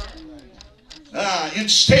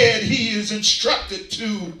 Instead, he is instructed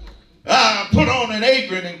to put on an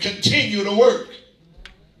apron and continue to work.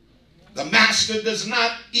 The master does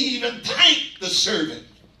not even thank the servant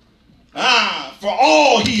for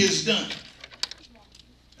all he has done.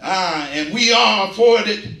 And we are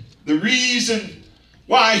afforded the reason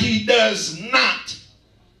why he does not,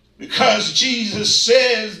 because Jesus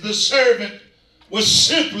says the servant was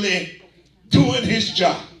simply doing his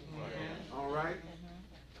job. All right.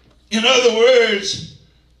 In other words,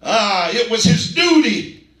 it was his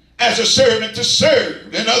duty as a servant to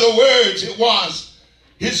serve. In other words, it was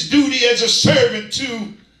his duty as a servant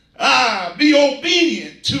to be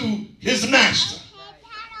obedient to his master.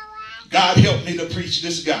 God help me to preach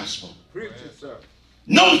this gospel. Preach it, sir.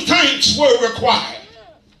 No thanks were required.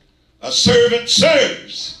 A servant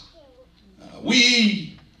serves.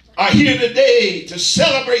 We are here today to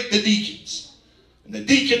celebrate the deacons and the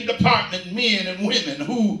deacon department men and women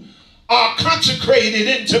who are consecrated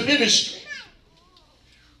into ministry.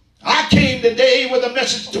 I came today with a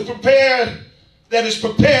message to prepare that is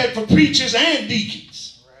prepared for preachers and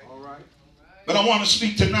deacons. All right. But I want to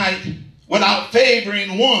speak tonight without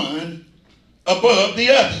favoring one above the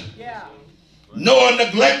other, nor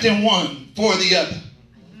neglecting one for the other.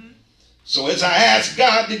 So as I ask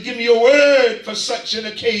God to give me a word for such an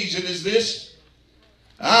occasion as this,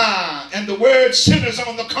 and the word centers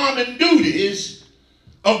on the common duties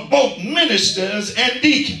of both ministers and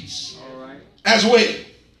deacons as well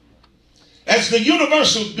as the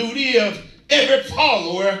universal duty of every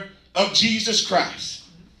follower of Jesus Christ.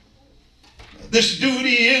 This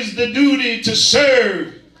duty is the duty to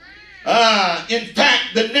serve. In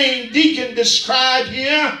fact, the name deacon described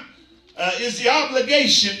here is the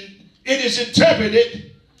obligation. It is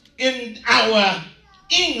interpreted in our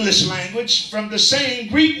English language from the same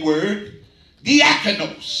Greek word,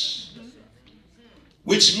 diakonos,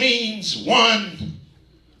 which means one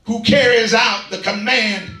who carries out the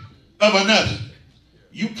command of another.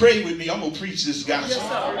 You pray with me. I'm going to preach this gospel.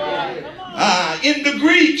 In the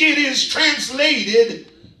Greek, it is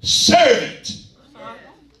translated servant.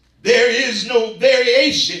 There is no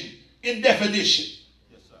variation in definition.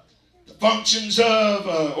 The functions of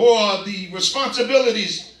or the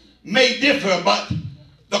responsibilities may differ, but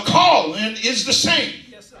the calling is the same.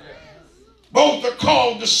 Both are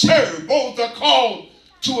called to serve. Both are called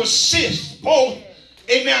to assist. Both,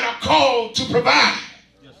 amen, are called to provide.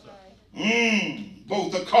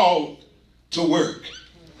 Both are called to work.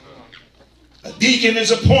 A deacon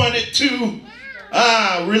is appointed to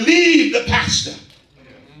relieve the pastor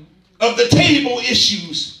of the table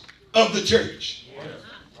issues of the church.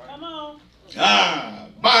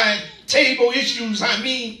 By table issues, I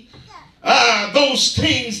mean those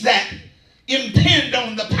things that impend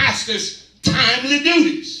on the pastor's timely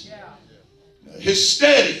duties. His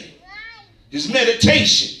study, his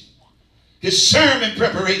meditation, his sermon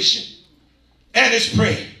preparation, and his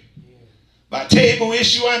prayer. By table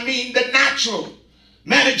issue, I mean the natural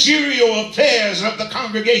managerial affairs of the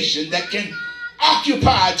congregation that can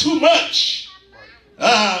occupy too much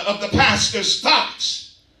of the pastor's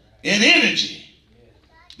thoughts and energy,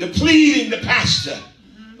 depleting the pastor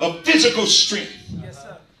of physical strength,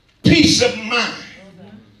 peace of mind,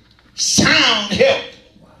 sound health,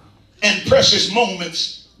 and precious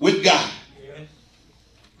moments with God.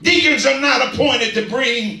 Deacons are not appointed to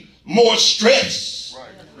bring more stress,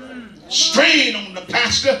 strain on the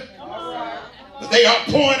pastor, but they are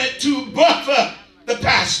appointed to buffer the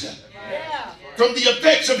pastor from the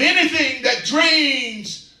effects of anything that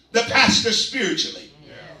drains the pastor spiritually.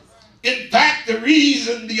 In fact, the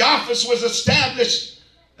reason the office was established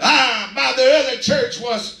by the early church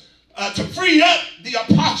was to free up the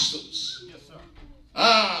apostles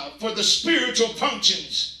for the spiritual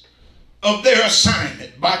functions of their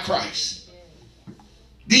assignment by Christ.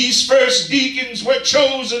 These first deacons were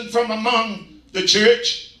chosen from among the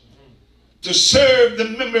church to serve the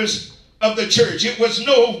members of the church. It was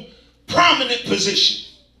no prominent position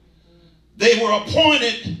they were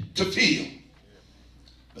appointed to fill.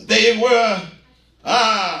 They were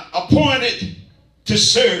appointed to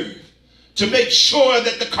serve, to make sure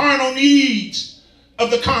that the carnal needs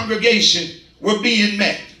of the congregation were being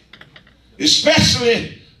met,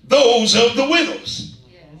 especially those of the widows.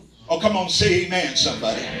 Oh, come on, say amen,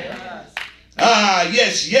 somebody.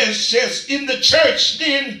 Yes. In the church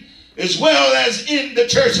then, as well as in the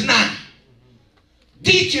church now,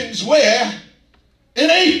 deacons wear an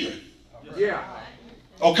apron.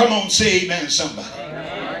 Oh, come on, say amen, somebody.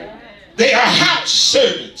 They are house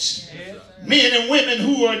servants, men and women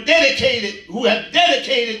who are dedicated, who have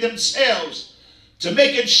dedicated themselves to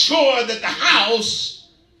making sure that the house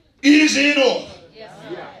is in order.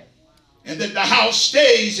 And that the house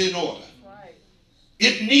stays in order.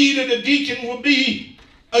 If needed, a deacon will be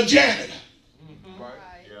a janitor.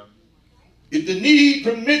 If the need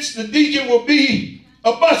permits, the deacon will be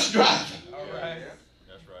a bus driver.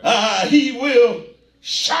 He will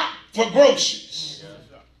shop for groceries.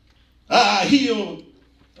 He'll,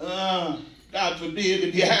 God forbid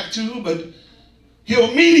if you have to, but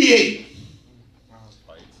he'll mediate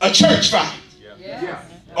a church fight.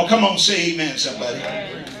 Oh, come on, say amen, somebody.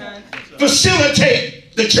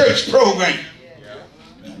 Facilitate the church program.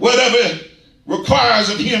 Whatever requires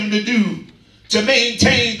of him to do to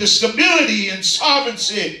maintain the stability and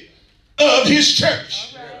solvency of his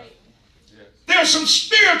church. There are some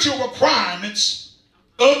spiritual requirements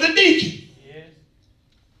of the deacon.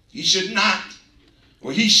 He should not,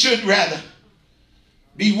 or he should rather,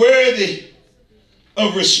 be worthy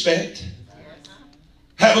of respect,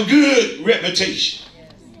 have a good reputation,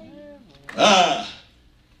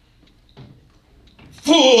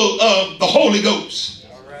 full of the Holy Ghost.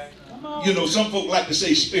 You know, some folk like to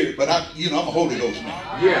say spirit, but I'm a Holy Ghost man.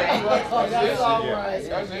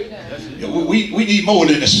 We need more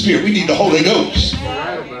than the spirit. We need the Holy Ghost.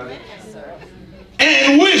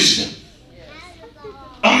 And wisdom.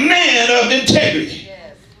 A man of integrity.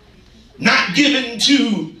 Not given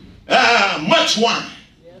to much wine.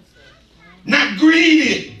 Not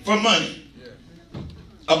greedy for money.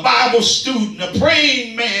 A Bible student, a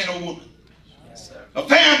praying man or woman. A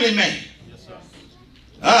family man.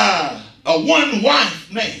 A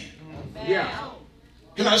one-wife man.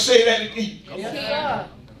 Can I say that again?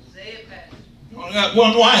 Only got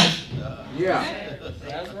one wife.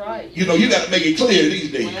 That's right. You know, you got to make it clear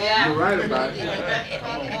these days. You're right about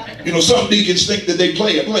it. You know, some deacons think that they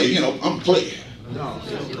play a play. You know, I'm a player. No.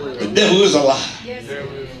 The devil is a lie.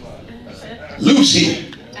 Loose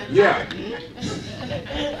here.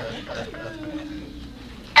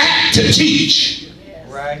 Act to teach.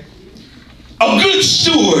 Right. A good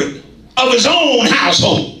steward of his own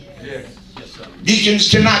household. Deacons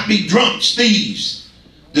cannot be drunks, thieves,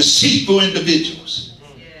 deceitful individuals.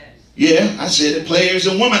 Yeah, I said it, players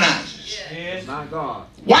and womanizers. My God.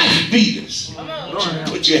 Wife beaters.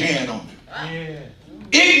 Put your hand on it.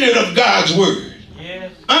 Ignorant of God's word.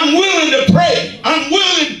 Unwilling to pray.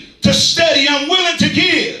 Unwilling to study. Unwilling to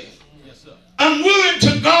give. Unwilling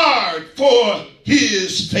to guard for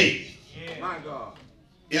his faith. My God.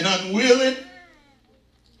 And unwilling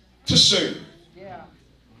to serve.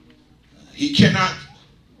 He cannot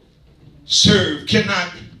serve,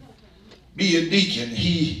 cannot be a deacon.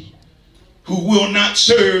 He who will not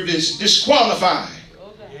serve is disqualified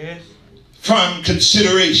from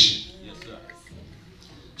consideration.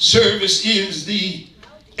 Service is the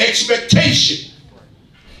expectation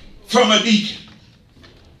from a deacon.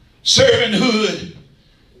 Servanthood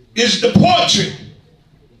is the portrait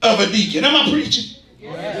of a deacon. Am I preaching?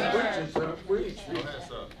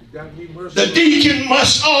 The deacon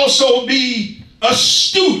must also be a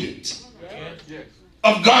student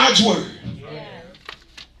of God's word.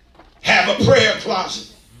 Have a prayer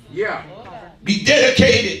closet. Be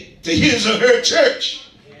dedicated to his or her church.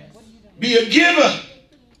 Be a giver.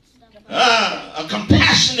 A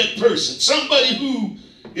compassionate person. Somebody who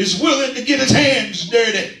is willing to get his hands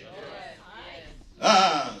dirty.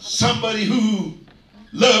 Somebody who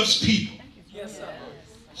loves people.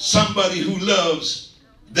 Somebody who loves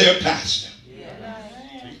their pastor.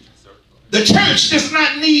 The church does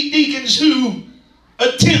not need deacons who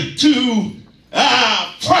attempt to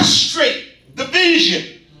frustrate the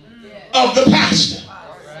vision of the pastor.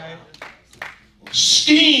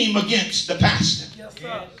 Scheme against the pastor.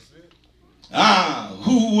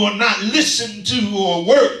 Who will not listen to or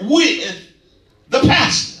work with the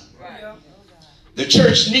pastor. The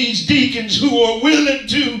church needs deacons who are willing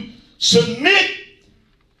to submit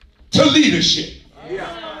to leadership.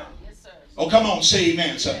 Oh, come on, say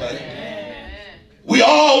amen, somebody. We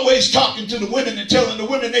always talking to the women and telling the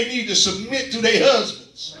women they need to submit to their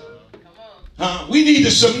husbands. We need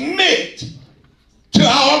to submit to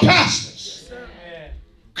our pastors.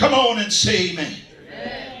 Come on and say amen.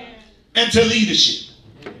 And to leadership.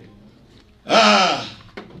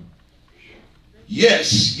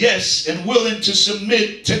 Yes, and willing to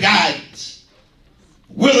submit to guidance.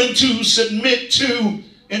 Willing to submit to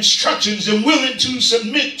instructions and willing to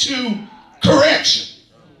submit to correction.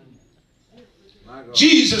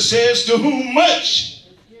 Jesus says, to whom much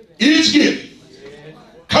is given.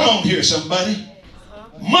 Come on here, somebody.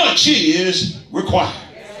 Much is required.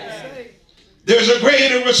 There's a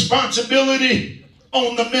greater responsibility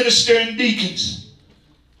on the minister and deacons.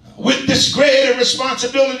 With this greater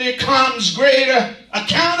responsibility comes greater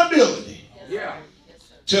accountability.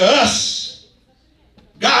 To us,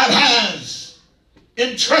 God has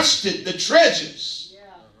entrusted the treasures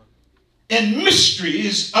and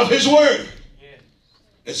mysteries of his word,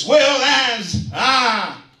 as well as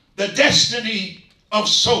the destiny of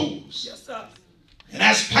souls. And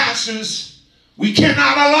as pastors, we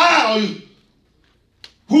cannot allow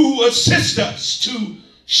who assist us to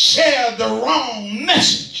share the wrong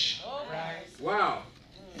message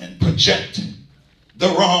and project the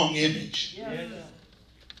wrong image.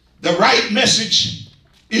 The right message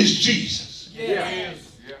is Jesus.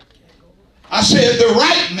 I said the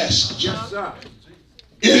right message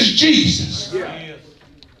is Jesus.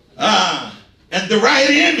 And the right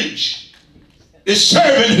image is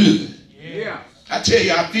servanthood. I tell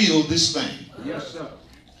you, I feel this thing.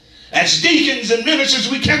 As deacons and ministers,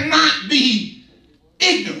 we cannot be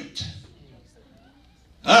ignorant,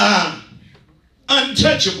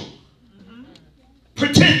 untouchable,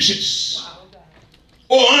 pretentious,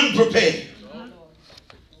 or unprepared.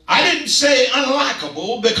 I didn't say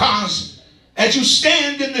unlikable, because as you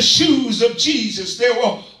stand in the shoes of Jesus, there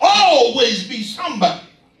will always be somebody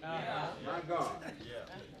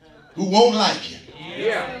who won't like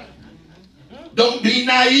him. Don't be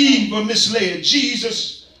naive or misled.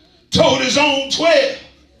 Jesus told his own 12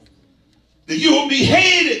 that you will be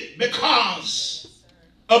hated because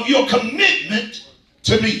of your commitment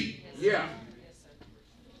to me.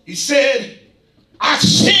 He said, I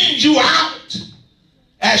send you out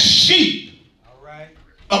as sheep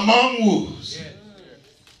among wolves.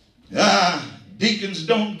 Deacons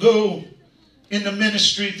don't go in the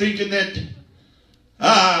ministry thinking that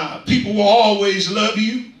people will always love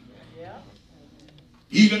you.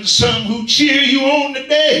 Even some who cheer you on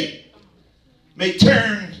today may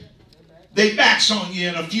turn their backs on you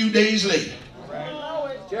in a few days later.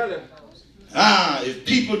 If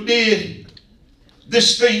people did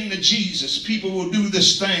this thing to Jesus, people will do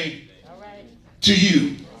this thing to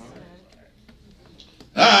you.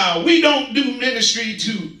 We don't do ministry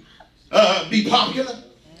to be popular.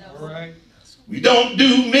 We don't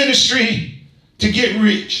do ministry to get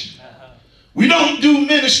rich. We don't do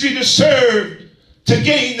ministry to serve to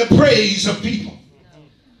gain the praise of people.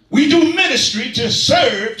 We do ministry to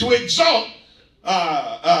serve, to exalt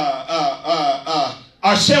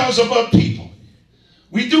ourselves above people.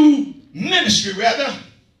 We do ministry, rather,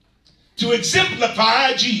 to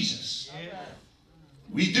exemplify Jesus.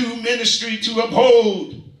 We do ministry to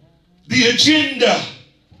uphold the agenda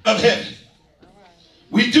of heaven.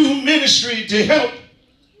 We do ministry to help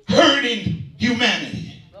hurting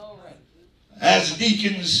humanity. As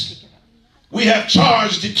deacons, we have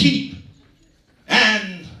charge to keep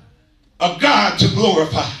and a God to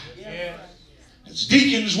glorify. As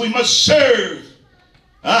deacons, we must serve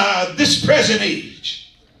this present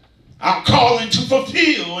age. Our calling to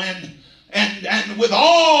fulfill, and with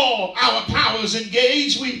all our powers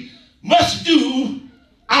engaged, we must do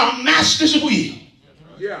our master's will.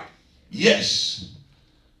 Yeah. Yes.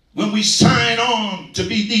 When we sign on to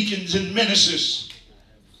be deacons and ministers,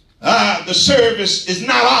 the service is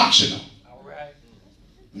not optional. All right.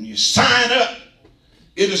 When you sign up,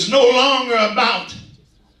 it is no longer about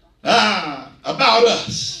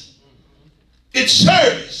us. It's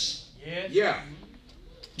service. Yeah.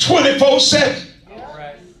 24/7. All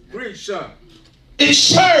right. Preach, sir. It's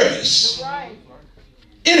service.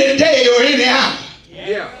 Any day or any hour.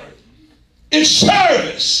 Yeah. It's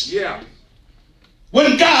service Yeah.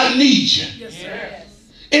 when God needs you. Yes.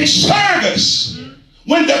 It's service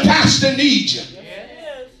when the pastor needs you.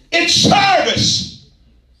 Yes. It's service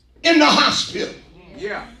in the hospital.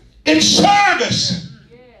 Yeah. It's service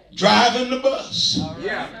driving the bus.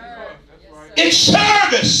 Yeah. It's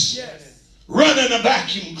service running a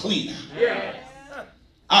vacuum cleaner. Yeah.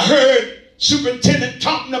 I heard superintendent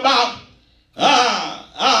talking about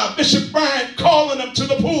Bishop Bryant calling him to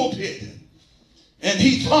the pulpit. And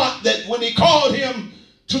he thought that when he called him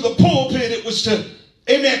to the pulpit, it was to,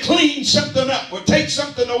 amen, clean something up or take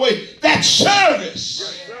something away. That's service.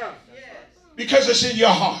 Yes, sir. Because it's in your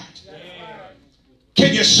heart.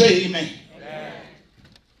 Can you say amen?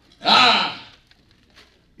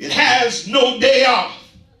 It has no day off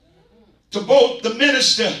to both the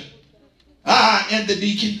minister and the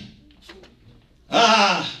deacon.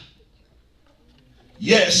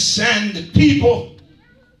 Yes, and people,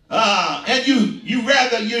 and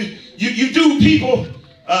you do people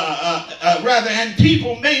rather, and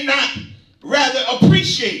people may not rather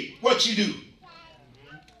appreciate what you do.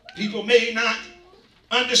 People may not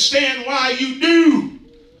understand why you do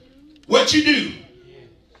what you do,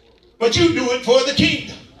 but you do it for the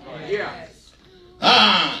kingdom. Yeah.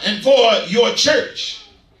 And for your church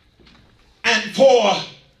and for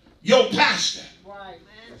your pastor.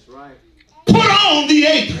 That's right. Put on the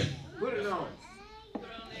apron. Put it on.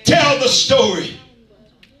 Tell the story.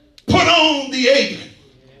 Put on the apron.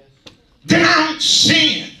 Denounce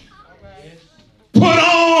sin. Put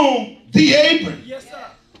on the apron. Yes,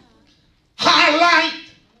 sir. Highlight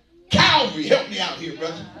Calvary. Help me out here,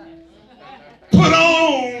 brother. Put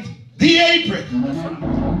on the apron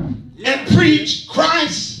and preach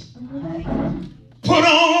Christ. Put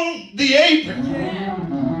on the apron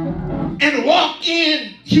and walk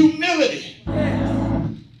in humility.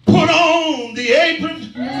 Put on the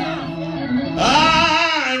apron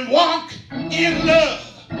and walk in love.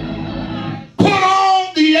 Put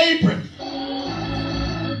on the apron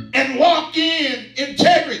and walk in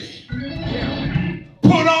integrity.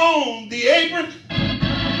 Put on the apron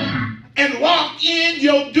and walk in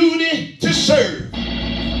your duty to serve.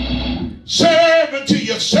 Serve until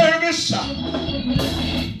your service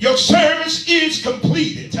is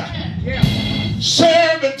completed.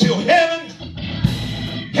 Serve until heaven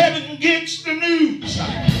gets the news.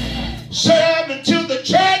 Serve until the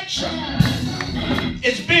church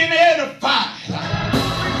is being edified.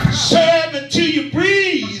 Serve until you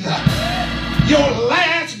breathe your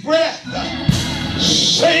last breath.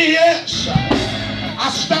 Say yes. I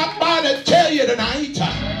stopped by to tell you tonight,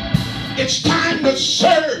 it's time to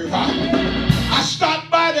serve. I stopped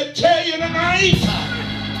by to tell you tonight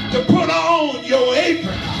to put on your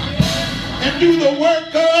apron and do the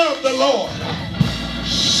work of the Lord.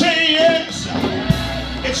 Say yes.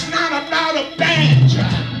 It's not about a badge.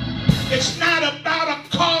 It's not about a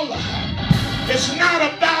collar. It's not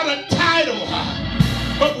about a title.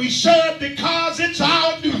 But we serve because it's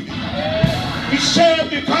our duty. We serve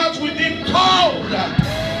because we've been called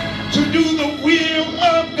to do the will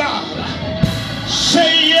of God.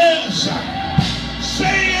 Say yes.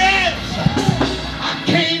 Say yes. I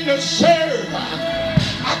came to serve.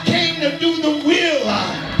 I came to do the will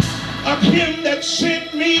of him that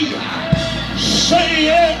sent me. Say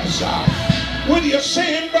yes. What are you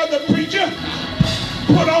saying, brother preacher?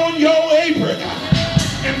 Put on your apron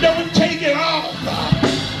and don't take it off.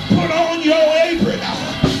 Put on your apron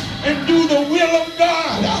and do the will of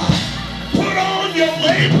God. Put on your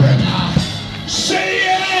apron. Say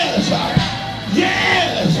yes.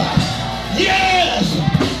 Yes. Yes.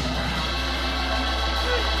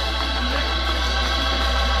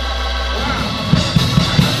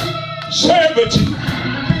 Servitude.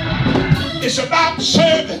 It's about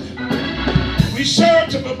serving. We serve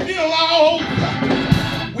to fulfill our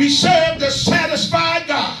oath. We serve to satisfy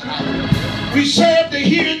God. We serve to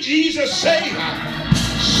hear Jesus say,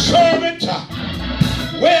 servant,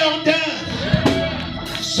 well done.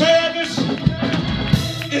 Service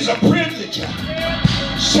is a privilege.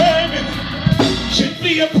 Serving should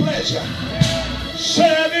be a pleasure.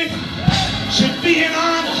 Serving should be an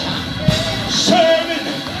honor. Serving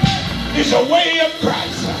is a way of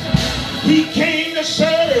Christ. He came to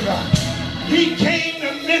serve. He came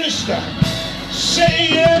to minister. Say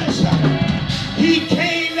yes. He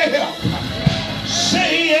came to help.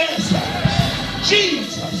 Say yes.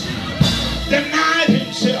 Jesus denied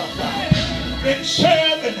himself in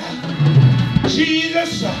serving.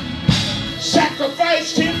 Jesus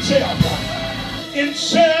sacrificed himself in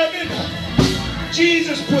serving.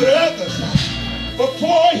 Jesus put others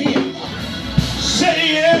before him.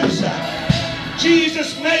 Say yes.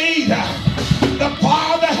 Jesus made the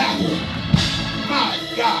Father happy. My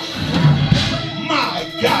God. My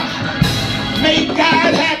God. Make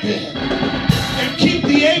God happy and keep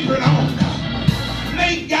the apron on.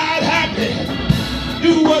 Make God happy.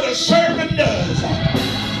 Do what a servant does.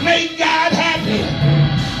 Make God happy.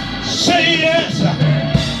 Say yes.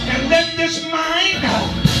 And let this mind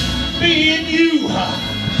be in you,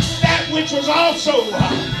 that which was also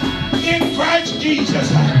in Christ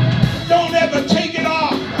Jesus. Don't ever take it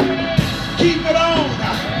off. Keep it on.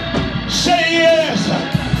 Say yes.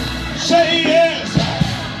 Say yes.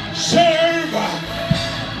 Serve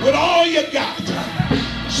with all you got.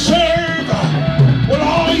 Serve with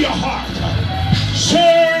all your heart.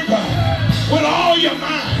 Serve with all your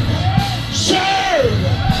mind. Serve.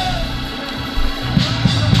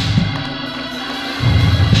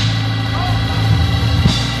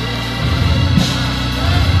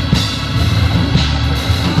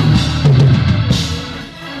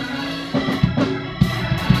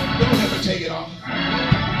 Take it off.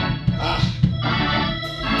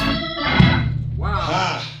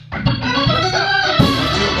 Wow.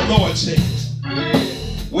 Until the Lord says,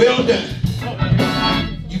 well done.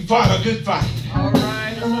 You fought a good fight. All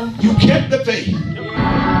right. You kept the faith.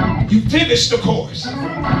 You finished the course.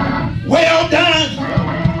 Well done.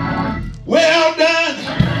 Well done.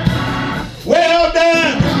 Well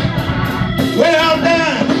done. Well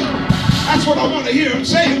done. That's what I want to hear him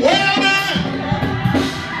say. Well done.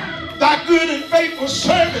 Thy good and faithful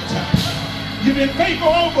servant. You've been faithful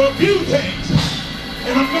over a few things,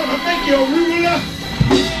 and I'm going to make you a ruler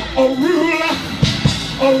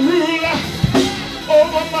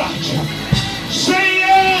over much. Say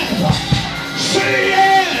yes. Say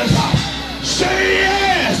yes. Say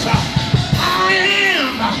yes. I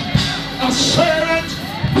am a servant.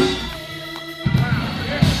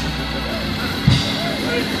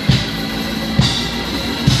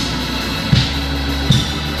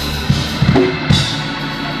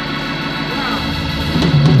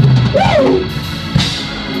 Woo!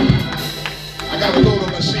 I gotta go to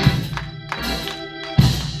my seat.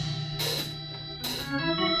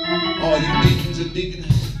 All you deacons and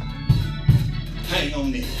deaconess, hang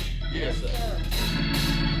on in. Yes, sir.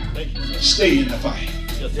 Thank you, sir. Stay in the fight.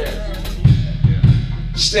 Yes, sir.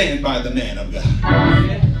 Stand by the man of God.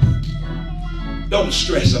 Don't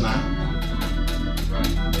stress him out,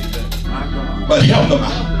 but help him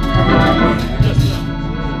out.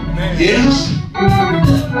 Yes.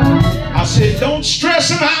 I said, don't stress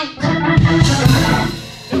him out,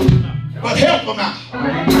 but help him out.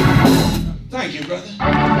 Thank you, brother.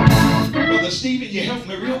 Brother Stephen, you helped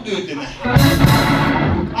me real good tonight.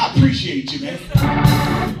 I appreciate you, man.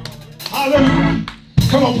 Hallelujah.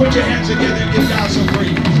 Come on, put your hands together and give God some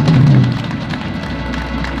praise.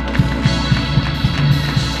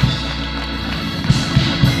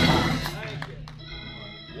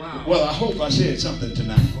 Wow. Well, I hope I said something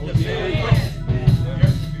tonight.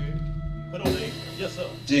 Yes, sir.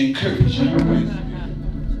 To encourage you.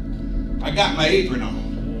 I got my apron on.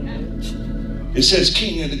 It says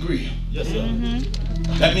King of the Grill. Yes, sir.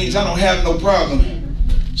 That means I don't have no problem,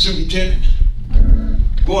 Superintendent,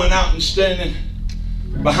 going out and standing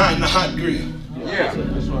behind the hot grill. Yeah.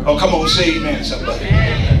 Oh, come on, say amen, somebody.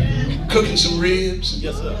 Cooking some ribs.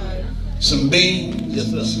 Yes, sir. Some beans.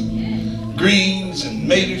 Yes, sir. Some greens and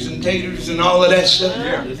maters and taters and all of that stuff.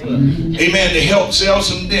 Yeah. Yes, amen, to help sell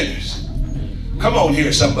some dinners. Come on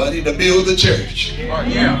here, somebody, to build the church.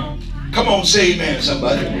 Yeah. Come on, say amen,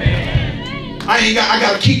 somebody. I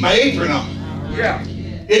got to keep my apron on. Yeah.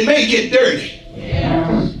 It may get dirty.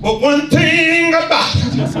 Yeah. But one thing about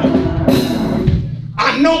it,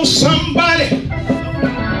 I know somebody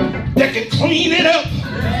that can clean it up.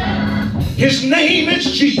 His name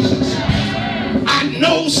is Jesus. I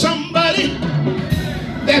know somebody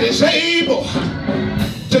that is able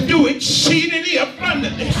to do exceedingly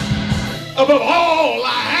abundantly above all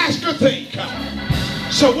I ask or think.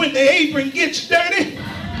 So when the apron gets dirty,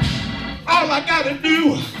 all I got to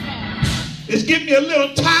do is give me a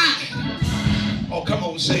little time Oh, come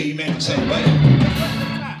on, say amen, somebody.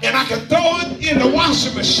 And I can throw it in the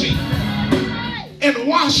washing machine and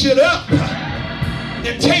wash it up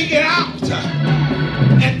and take it out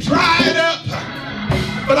and dry it up.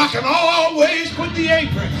 But I can always put the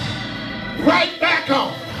apron right back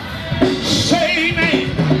on. Say amen.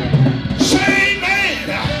 Say amen.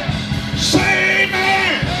 Say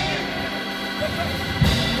amen.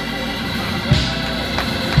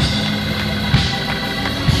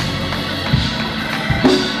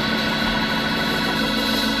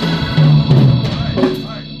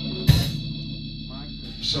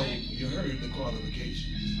 So you heard the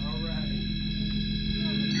qualifications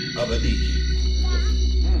of a deacon.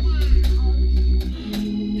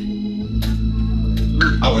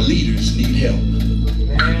 Our leaders need help.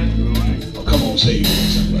 Oh, come on, say amen,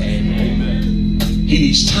 somebody. He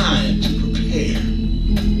needs time to prepare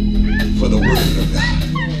for the word of God.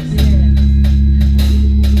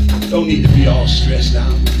 Don't need to be all stressed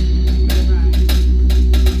out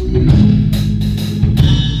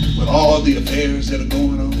with all the affairs that are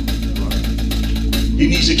going on. He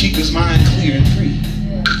needs to keep his mind clear and free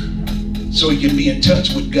so he can be in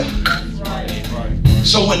touch with God.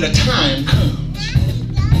 So when the time comes,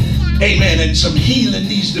 amen, and some healing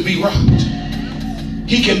needs to be wrought,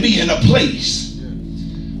 he can be in a place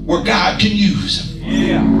where God can use him.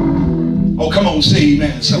 Yeah. Oh, come on, say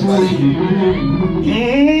amen, somebody.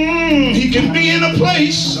 He can be in a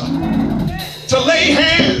place to lay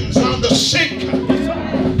hands on the sick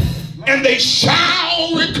and they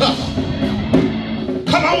shall recover.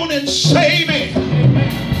 Come on and say amen.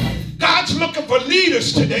 God's looking for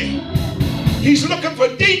leaders today. He's looking for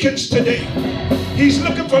deacons today. He's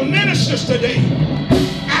looking for ministers today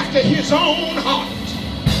after his own heart.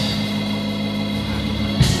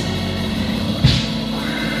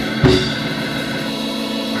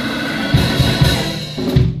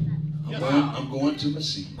 I'm going to my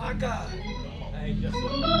seat. My God.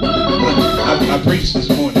 I preached this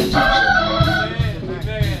morning too.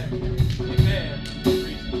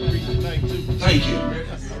 Thank you.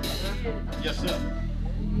 Yes, sir.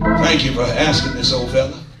 Thank you for asking this old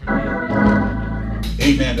fella,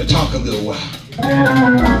 amen, to talk a little while.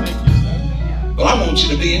 But I want you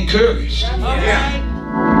to be encouraged.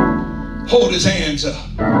 Hold his hands up.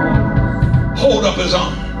 Hold up his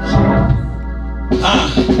arms.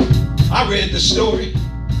 I read the story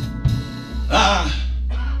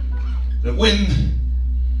that when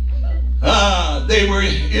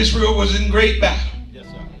Israel was in great battle,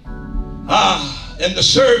 and the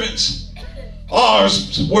servants,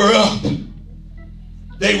 ours were up,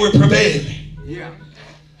 they were prevailing. Yeah.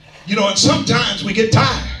 You know, and sometimes we get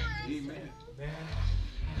tired. Amen.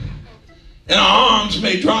 And our arms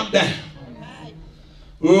may drop down.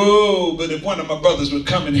 Oh, but if one of my brothers would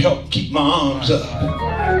come and help keep my arms up,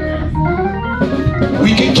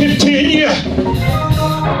 we can continue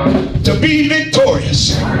to be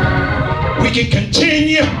victorious. We can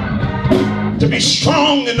continue to be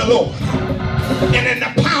strong in the Lord and in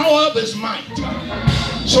the power of his might.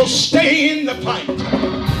 So stay in the fight.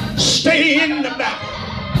 Stay in the battle.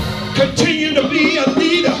 Continue to be a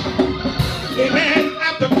leader, amen,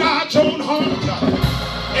 after God's own heart,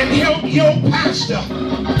 and help your pastor,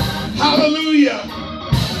 hallelujah,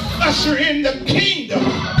 usher in the kingdom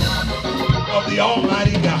of the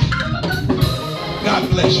Almighty God. God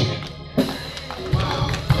bless you.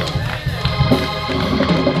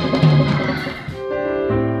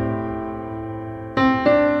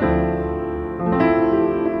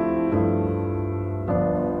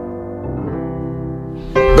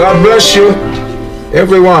 God bless you,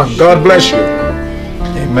 everyone. God bless you.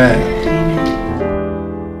 Amen.